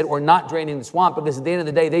something he said, or not draining the swamp, because at the end of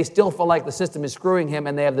the day, they still feel like the system is screwing him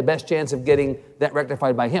and they have the best chance of getting that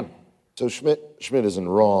rectified by him. So Schmidt isn't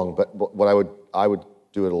wrong, but what I would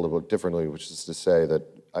do it a little bit differently, which is to say that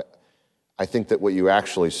I think that what you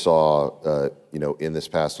actually saw, in this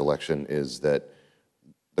past election is that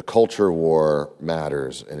the culture war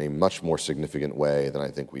matters in a much more significant way than I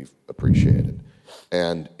think we've appreciated.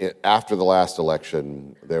 And after the last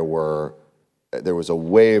election, there was a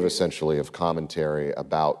wave essentially of commentary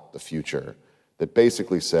about the future that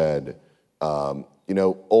basically said,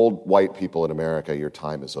 old white people in America, your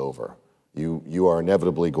time is over. You are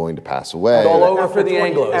inevitably going to pass away. It's all over for the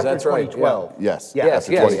Anglos. After That's right. 2012. Yes. Yeah.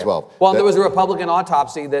 After 2012. Well, there was a Republican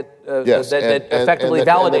autopsy that effectively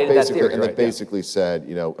validated that theory. And that basically said,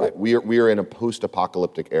 we are in a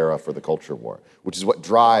post-apocalyptic era for the culture war, which is what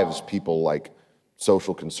drives people like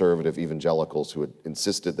social conservative evangelicals who had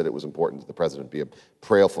insisted that it was important that the president be a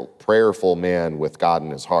prayerful man with God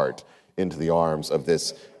in his heart into the arms of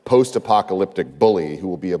this post-apocalyptic bully who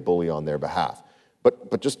will be a bully on their behalf.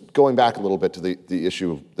 But just going back a little bit to the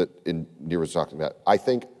issue that Indira was talking about, I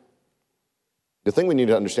think the thing we need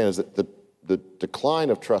to understand is that the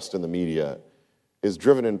decline of trust in the media is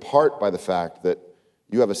driven in part by the fact that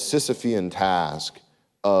you have a Sisyphean task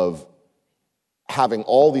of having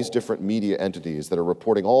all these different media entities that are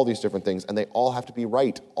reporting all these different things, and they all have to be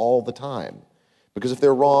right all the time. Because if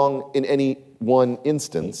they're wrong in any one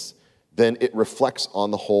instance, then it reflects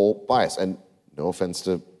on the whole bias. And no offense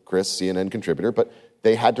to Chris, CNN contributor, but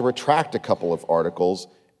they had to retract a couple of articles,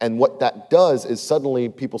 and what that does is suddenly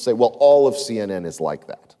people say, well, all of CNN is like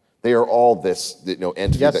that. They are all this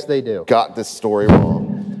entity that got this story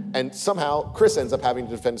wrong. And somehow Chris ends up having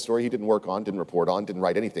to defend a story he didn't work on, didn't report on, didn't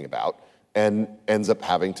write anything about, and ends up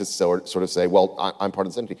having to sort of say, well, I'm part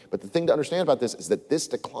of this entity. But the thing to understand about this is that this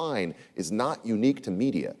decline is not unique to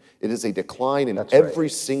media. It is a decline in every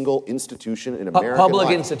single institution in American public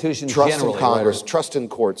life. institutions trust generally. Trust in Congress, right? trust in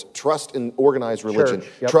courts, trust in organized religion,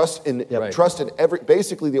 Church, yep. trust in every,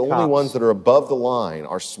 basically the only Cops. ones that are above the line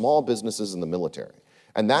are small businesses and the military.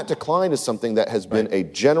 And that decline is something that has been a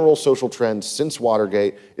general social trend since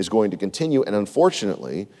Watergate, is going to continue. And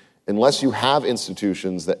unfortunately, unless you have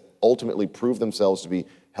institutions that ultimately prove themselves to be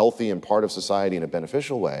healthy and part of society in a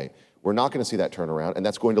beneficial way, we're not going to see that turnaround, and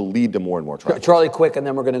that's going to lead to more and more tragedy. Charlie, quick, and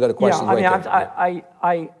then we're going to go to questions.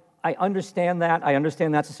 I understand that. I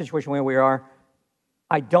understand that's the situation where we are.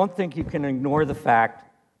 I don't think you can ignore the fact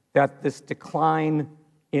that this decline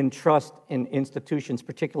in trust in institutions,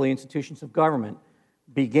 particularly institutions of government,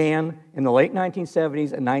 began in the late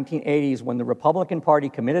 1970s and 1980s when the Republican Party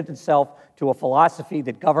committed itself to a philosophy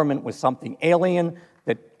that government was something alien,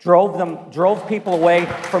 that drove people away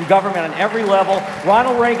from government on every level.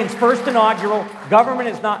 Ronald Reagan's first inaugural, government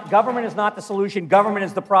is not the solution, government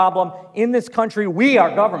is the problem. In this country, we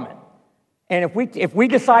are government. And if we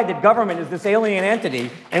decide that government is this alien entity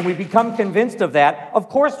and we become convinced of that, of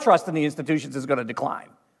course trust in the institutions is going to decline.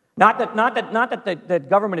 Not that the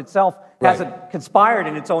government itself hasn't conspired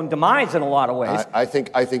in its own demise in a lot of ways. I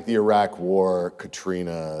think the Iraq War,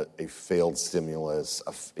 Katrina, a failed stimulus,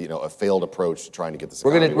 a failed approach to trying to get this.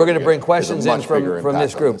 We're going to bring questions in from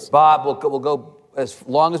this group. Bob, we'll go as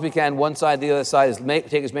long as we can. One side, the other side.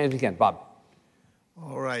 Take as many as we can. Bob.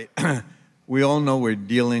 All right. We all know we're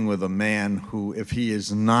dealing with a man who, if he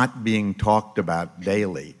is not being talked about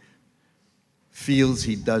daily, feels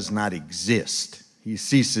he does not exist. He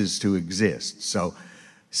ceases to exist. So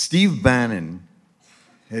Steve Bannon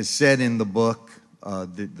has said in the book,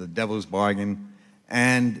 The Devil's Bargain,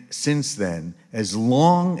 and since then, as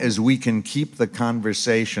long as we can keep the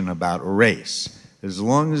conversation about race, as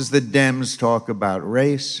long as the Dems talk about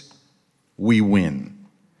race, we win.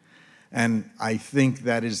 And I think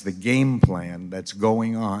that is the game plan that's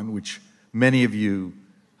going on, which many of you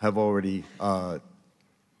have already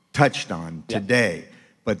touched on today.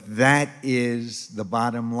 But that is the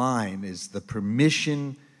bottom line, is the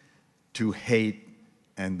permission to hate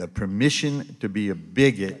and the permission to be a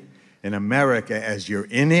bigot in America as your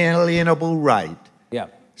inalienable right.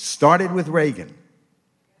 Started with Reagan.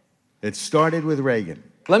 It started with Reagan.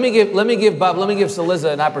 Let me give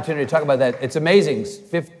Cillizza an opportunity to talk about that. It's amazing,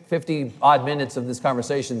 50 odd minutes of this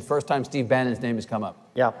conversation, first time Steve Bannon's name has come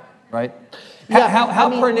up. Yeah. Right? Yeah,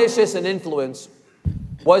 How pernicious an influence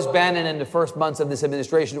was Bannon in the first months of this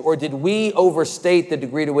administration, or did we overstate the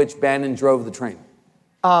degree to which Bannon drove the train?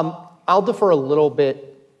 I'll defer a little bit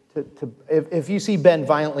to if you see Ben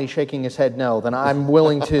violently shaking his head no, then I'm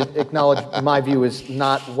willing to acknowledge my view is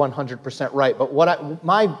not 100% right. But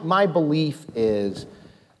my belief is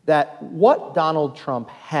that what Donald Trump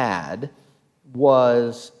had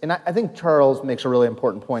was, and I think Charles makes a really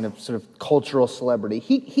important point of sort of cultural celebrity.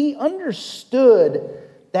 He understood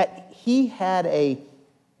that he had a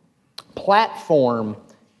platform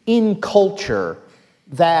in culture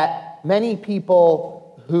that many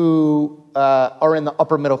people who are in the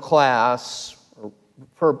upper middle class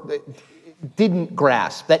didn't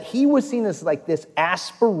grasp. That he was seen as like this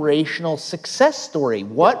aspirational success story.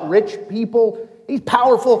 What rich people, he's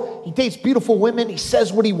powerful, he dates beautiful women, he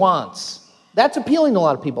says what he wants. That's appealing to a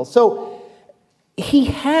lot of people. So he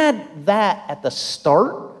had that at the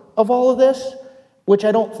start of all of this, which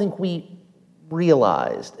I don't think we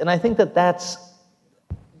realized. And I think that's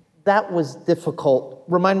That was difficult.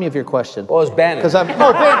 Remind me of your question. Well, it's Bannon. Because Bannon.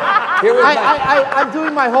 Here was I'm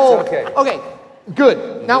doing my whole. It's okay. Okay,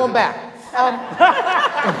 good. Now I'm back.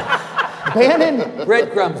 Bannon.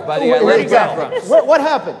 Breadcrumbs, buddy. I Where'd like he go? breadcrumbs. What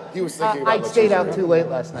happened? He was thinking about I stayed out too late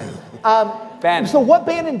last night. Bannon. So what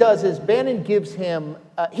Bannon does is Bannon gives him.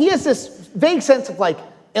 He has this vague sense of like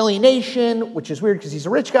alienation, which is weird because he's a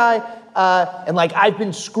rich guy, and like I've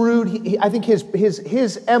been screwed. I think his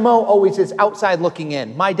MO always is outside looking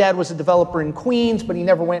in. My dad was a developer in Queens, but he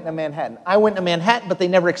never went into Manhattan. I went to Manhattan, but they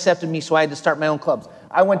never accepted me, so I had to start my own clubs.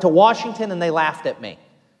 I went to Washington, and they laughed at me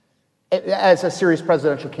as a serious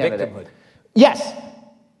presidential candidate. Victimhood. Yes,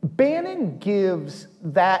 Bannon gives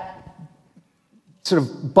that sort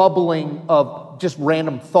of bubbling of just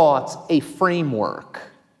random thoughts a framework.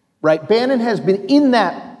 Right? Bannon has been in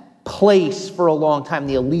that place for a long time.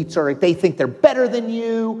 The elites they think they're better than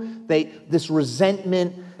you. This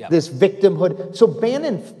resentment, this victimhood. So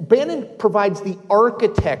Bannon provides the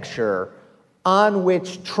architecture on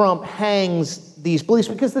which Trump hangs these beliefs.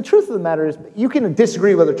 Because the truth of the matter is, you can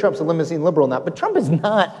disagree whether Trump's a limousine liberal or not, but Trump is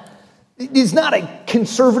not a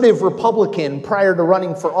conservative Republican prior to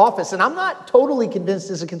running for office. And I'm not totally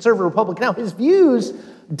convinced as a conservative Republican now. His views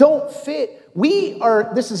don't fit.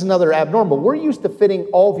 This is another abnormal. We're used to fitting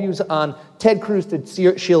all views on Ted Cruz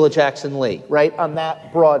to Sheila Jackson Lee, right? On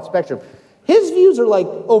that broad spectrum. His views are like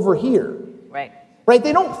over here. Right. Right?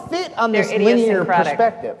 They don't fit on this linear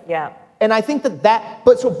perspective. Yeah. And I think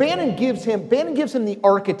so Bannon gives him the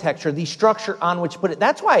architecture, the structure on which to put it.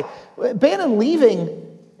 That's why Bannon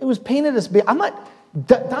leaving, it was painted as,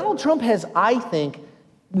 Donald Trump has, I think,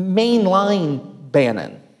 mainline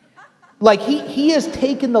Bannon. Like, he has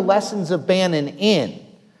taken the lessons of Bannon in,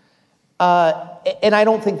 and I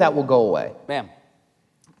don't think that will go away. Ma'am.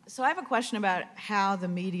 So I have a question about how the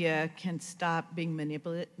media can stop being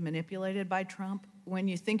manipulated by Trump. When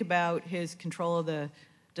you think about his control of the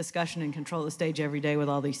discussion and control of the stage every day with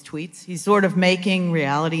all these tweets, he's sort of making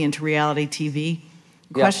reality into reality TV.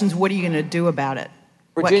 Questions, what are you going to do about it?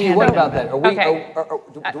 Virginia, what about that?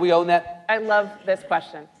 Do we own that? I love this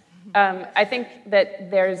question. I think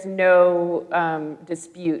that there's no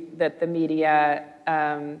dispute that the media,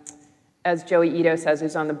 as Joey Ito says,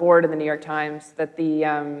 who's on the board of the New York Times, that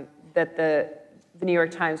the New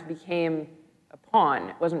York Times became a pawn.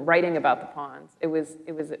 It wasn't writing about the pawns.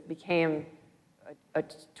 It became a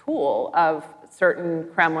tool of certain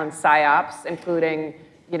Kremlin psyops, including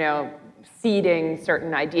seeding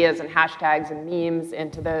certain ideas and hashtags and memes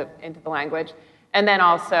into the language. And then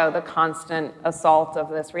also the constant assault of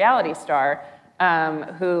this reality star,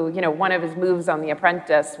 who, one of his moves on The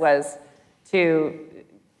Apprentice was to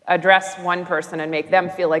address one person and make them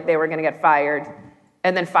feel like they were going to get fired,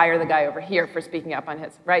 and then fire the guy over here for speaking up on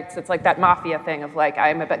his rights. So it's like that mafia thing of like,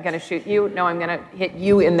 I'm going to shoot you. No, I'm going to hit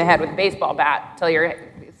you in the head with a baseball bat till your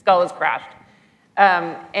skull is crashed.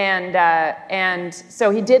 And so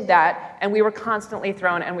he did that, and we were constantly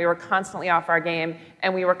thrown, and we were constantly off our game,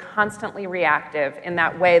 and we were constantly reactive in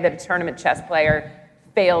that way that a tournament chess player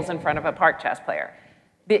fails in front of a park chess player.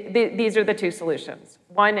 These are the two solutions.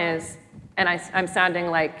 One is, and I'm sounding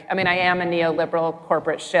like, I am a neoliberal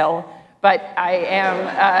corporate shill, but I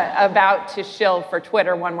am about to shill for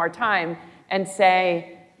Twitter one more time and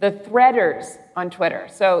say, the threaders on Twitter,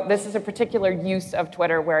 so this is a particular use of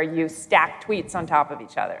Twitter where you stack tweets on top of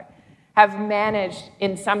each other, have managed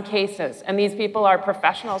in some cases, and these people are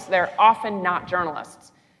professionals, they're often not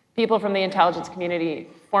journalists, people from the intelligence community,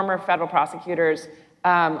 former federal prosecutors,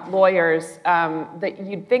 lawyers, that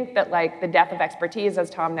you'd think that like the death of expertise, as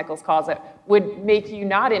Tom Nichols calls it, would make you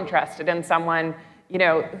not interested in someone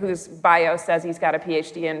whose bio says he's got a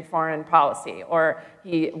PhD in foreign policy, or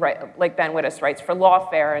he, like Ben Wittes, writes for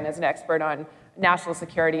Lawfare and is an expert on national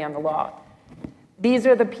security and the law. These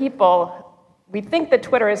are the people, we think that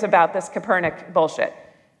Twitter is about this Copernic bullshit.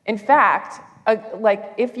 In fact,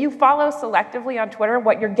 if you follow selectively on Twitter,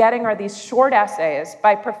 what you're getting are these short essays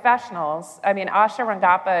by professionals. Asha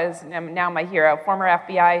Rangappa is now my hero, former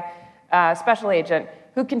FBI special agent,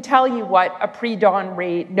 who can tell you what a pre-dawn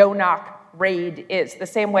raid, no-knock raid is, the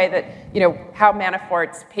same way that, how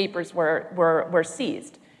Manafort's papers were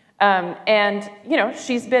seized.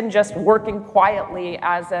 She's been just working quietly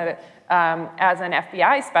as an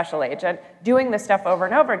FBI special agent, doing this stuff over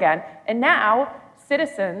and over again. And now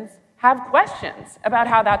citizens have questions about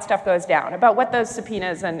how that stuff goes down, about what those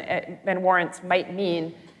subpoenas and warrants might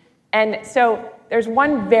mean. And so there's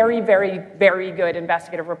one very, very, very good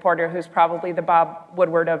investigative reporter who's probably the Bob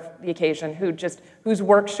Woodward of the occasion, whose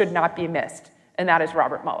work should not be missed, and that is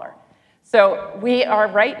Robert Mueller. So we are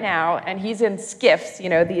right now, and he's in skiffs,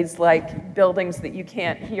 these like buildings that you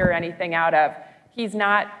can't hear anything out of, He's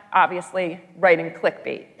not obviously writing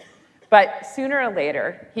clickbait. But sooner or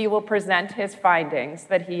later, he will present his findings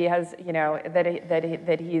that he has,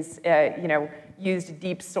 that he's, used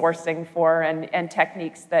deep sourcing for and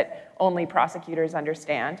techniques that only prosecutors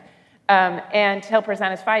understand. And he'll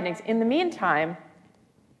present his findings. In the meantime,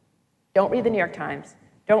 don't read the New York Times.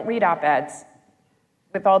 Don't read op-eds.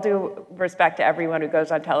 With all due respect to everyone who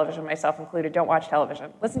goes on television, myself included, don't watch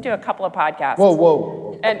television. Listen to a couple of podcasts.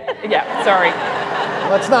 Whoa. And yeah, sorry.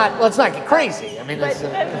 Let's not get crazy. I mean, But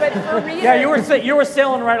for readers, Yeah, you were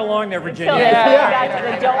sailing right along there, Virginia.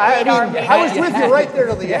 I was with you right there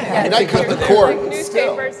till the end. And I cut the cord.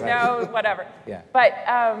 Newspapers, no, whatever. Yeah. But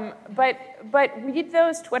read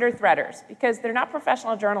those Twitter threaders because they're not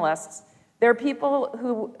professional journalists. They're people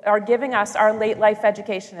who are giving us our late life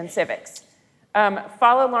education in civics.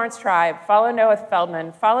 Follow Lawrence Tribe, follow Noah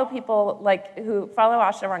Feldman, follow people follow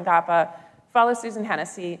Asha Rangappa, follow Susan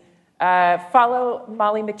Hennessy, follow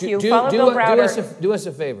Molly McHugh, follow Bill Browder. Do us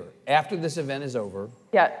a favor. After this event is over,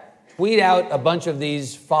 Yeah. tweet out a bunch of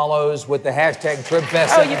these follows with the hashtag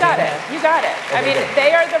TribFest. Oh, you got it. I mean,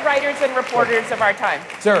 they are the writers and reporters of our time.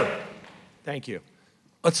 Sir. Thank you.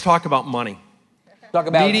 Let's talk about money. Talk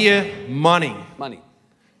about Media, money. Money.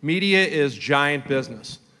 Media is giant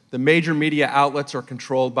business. The major media outlets are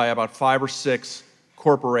controlled by about 5 or 6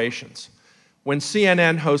 corporations. When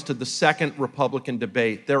CNN hosted the second Republican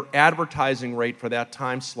debate, their advertising rate for that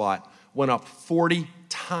time slot went up 40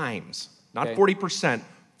 times. Not 40%,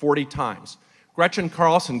 40 times. Gretchen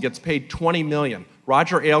Carlson gets paid $20 million.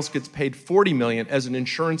 Roger Ailes gets paid $40 million as an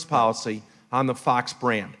insurance policy on the Fox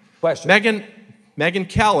brand. Question. Megyn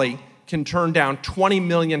Kelly can turn down $20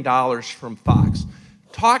 million from Fox.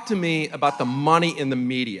 Talk to me about the money in the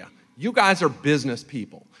media. You guys are business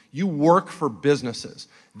people. You work for businesses.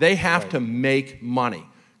 They have to make money.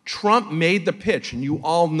 Trump made the pitch, and you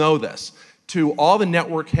all know this, to all the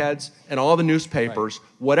network heads and all the newspapers.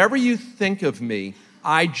 Whatever you think of me,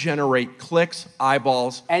 I generate clicks,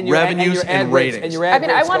 eyeballs, revenues, and ratings.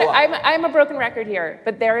 I'm a broken record here,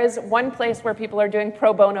 but there is one place where people are doing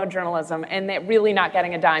pro bono journalism and they're really not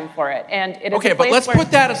getting a dime for it. And it is okay, but let's put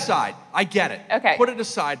that aside. I get it. Okay. Put it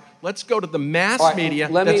aside. Let's go to the mass media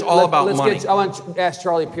that's all about money. I want to ask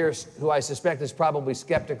Charlie Pierce, who I suspect is probably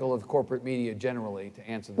skeptical of corporate media generally, to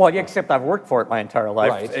answer this. Well, yeah, except I've worked for it my entire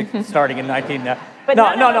life, starting in 19. But no.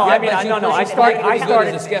 I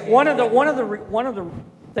started. One of the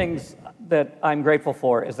things that I'm grateful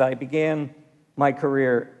for is that I began my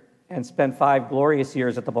career and spent 5 glorious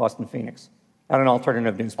years at the Boston Phoenix, at an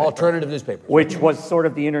alternative newspaper. Which was sort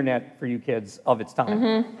of the internet for you kids of its time.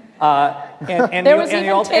 Mm-hmm. And there was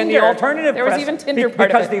even the alternative there press, was even Tinder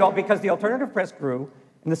part of it. because the alternative press grew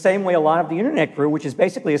in the same way a lot of the internet grew, which is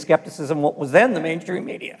basically a skepticism of what was then the mainstream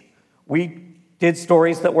media. We did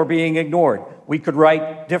stories that were being ignored. We could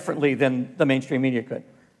write differently than the mainstream media could.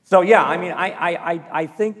 So yeah, I mean, I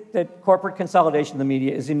think that corporate consolidation of the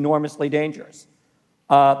media is enormously dangerous.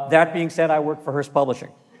 That being said, I work for Hearst Publishing.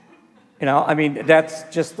 You know, I mean, that's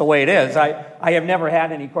just the way it is. I have never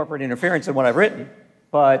had any corporate interference in what I've written,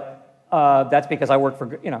 but that's because I work for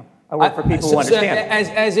people who understand.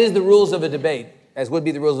 As is the rules of a debate, as would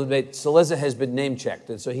be the rules of debate, Cillizza has been name-checked,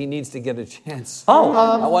 and so he needs to get a chance.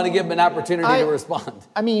 I want to give him an opportunity to respond.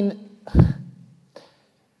 I mean,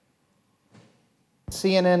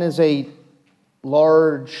 CNN is a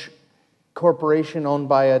large corporation owned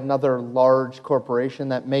by another large corporation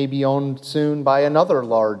that may be owned soon by another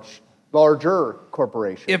larger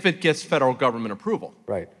corporation. If it gets federal government approval.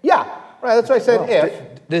 Right. Yeah, right. That's why I said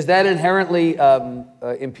if. Does that inherently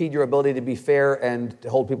impede your ability to be fair and to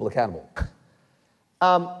hold people accountable?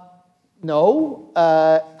 No.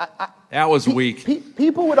 That was weak.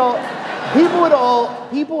 People would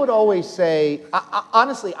always say.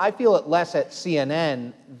 Honestly, I feel it less at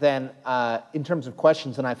CNN than in terms of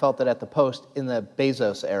questions than I felt it at the Post in the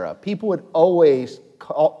Bezos era. People would always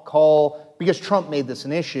call because Trump made this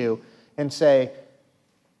an issue and say,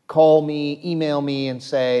 call me, email me, and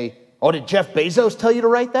say, "Oh, did Jeff Bezos tell you to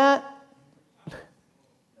write that?"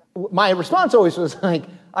 My response always was like,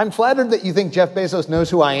 "I'm flattered that you think Jeff Bezos knows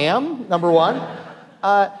who I am." Number one.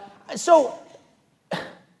 So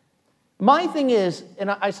my thing is,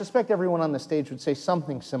 and I suspect everyone on the stage would say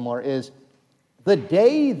something similar, is the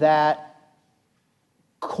day that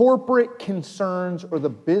corporate concerns or the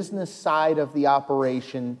business side of the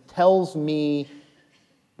operation tells me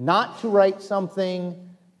not to write something,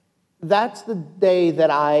 that's the day that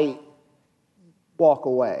I walk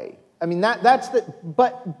away. I mean, that's the,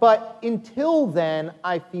 but until then,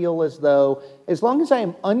 I feel as though, as long as I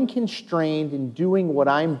am unconstrained in doing what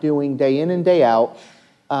I'm doing day in and day out,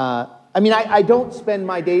 I mean, I don't spend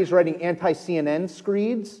my days writing anti-CNN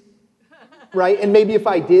screeds, right? And maybe if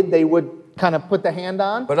I did, they would kind of put the hand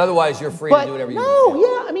on. But otherwise, you're free to do whatever you want. No,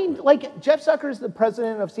 yeah, I mean, like Jeff Zucker is the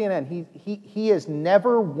president of CNN. He has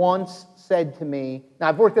never once said to me, now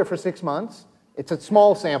I've worked there for 6 months, it's a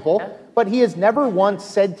small sample, but he has never once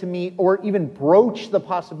said to me or even broached the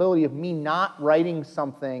possibility of me not writing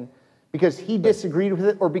something because he disagreed with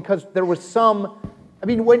it or because there was some, I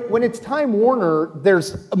mean, when it's Time Warner,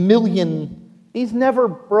 there's a million, he's never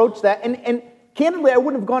broached that. And candidly, I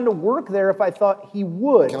wouldn't have gone to work there if I thought he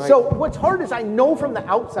would. So what's hard is I know from the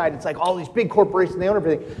outside, it's like all these big corporations, they own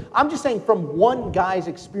everything. I'm just saying from one guy's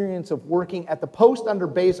experience of working at the Post under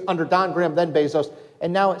Don Graham, then Bezos,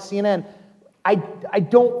 and now at CNN, I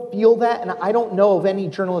don't feel that, and I don't know of any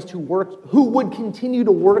journalist who would continue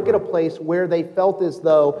to work at a place where they felt as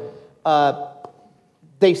though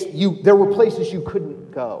there were places you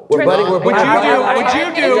couldn't go. Would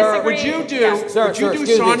you do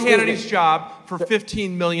Sean Hannity's job for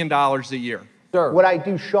 $15 million a year? Sir. Would I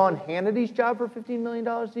do Sean Hannity's job for $15 million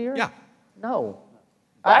a year? Yeah. No.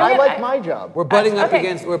 I like my job. We're butting up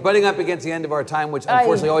against the end of our time, which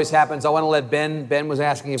unfortunately always happens. I want to let Ben. Ben was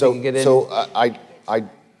asking if he can get in. So I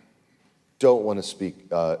don't want to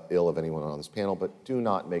speak ill of anyone on this panel, but do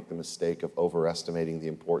not make the mistake of overestimating the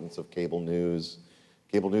importance of cable news.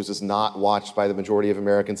 Cable news is not watched by the majority of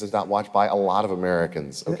Americans. It's not watched by a lot of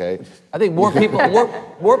Americans. Okay. I think more people. More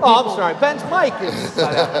people. Oh, I'm sorry. Ben's mic is.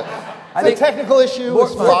 I think technical issue.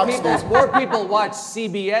 More people watch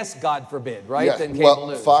CBS, God forbid, right, than cable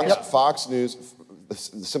news. Fox News. The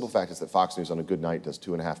simple fact is that Fox News on a good night does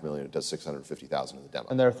 2.5 million. It does 650,000 in the demo.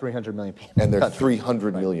 And there are 300 million people. And there are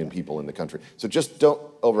 300 million people in the country. So just don't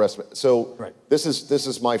overestimate. So this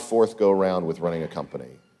is my fourth go around with running a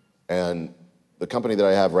company, and the company that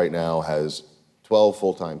I have right now has 12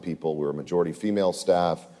 full-time people. We're a majority female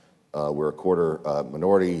staff. We're a quarter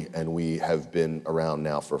minority, and we have been around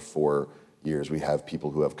now for 4 years. We have people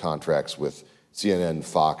who have contracts with CNN,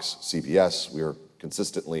 Fox, CBS. We are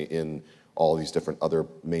consistently in all these different other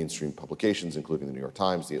mainstream publications, including the New York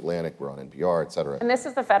Times, The Atlantic. We're on NPR, et cetera. And this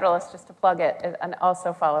is the Federalist, just to plug it, and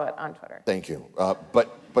also follow it on Twitter. Thank you. But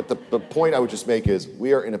the point I would just make is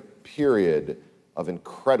we are in a period of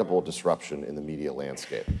incredible disruption in the media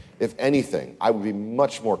landscape. If anything, I would be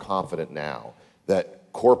much more confident now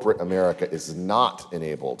that corporate America is not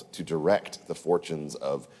enabled to direct the fortunes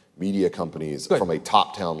of media companies from a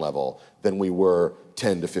top-down level than we were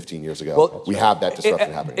 10 to 15 years ago. Well, we have that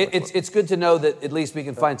disruption happening. It's good to know that at least we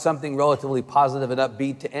can find something relatively positive and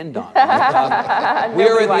upbeat to end on. We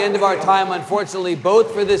are at the end of our time, unfortunately,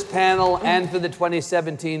 both for this panel and for the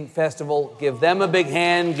 2017 festival. Give them a big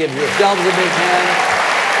hand. Give yourselves a big hand.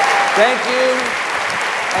 Thank you.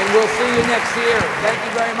 And we'll see you next year. Thank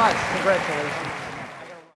you very much. Congratulations.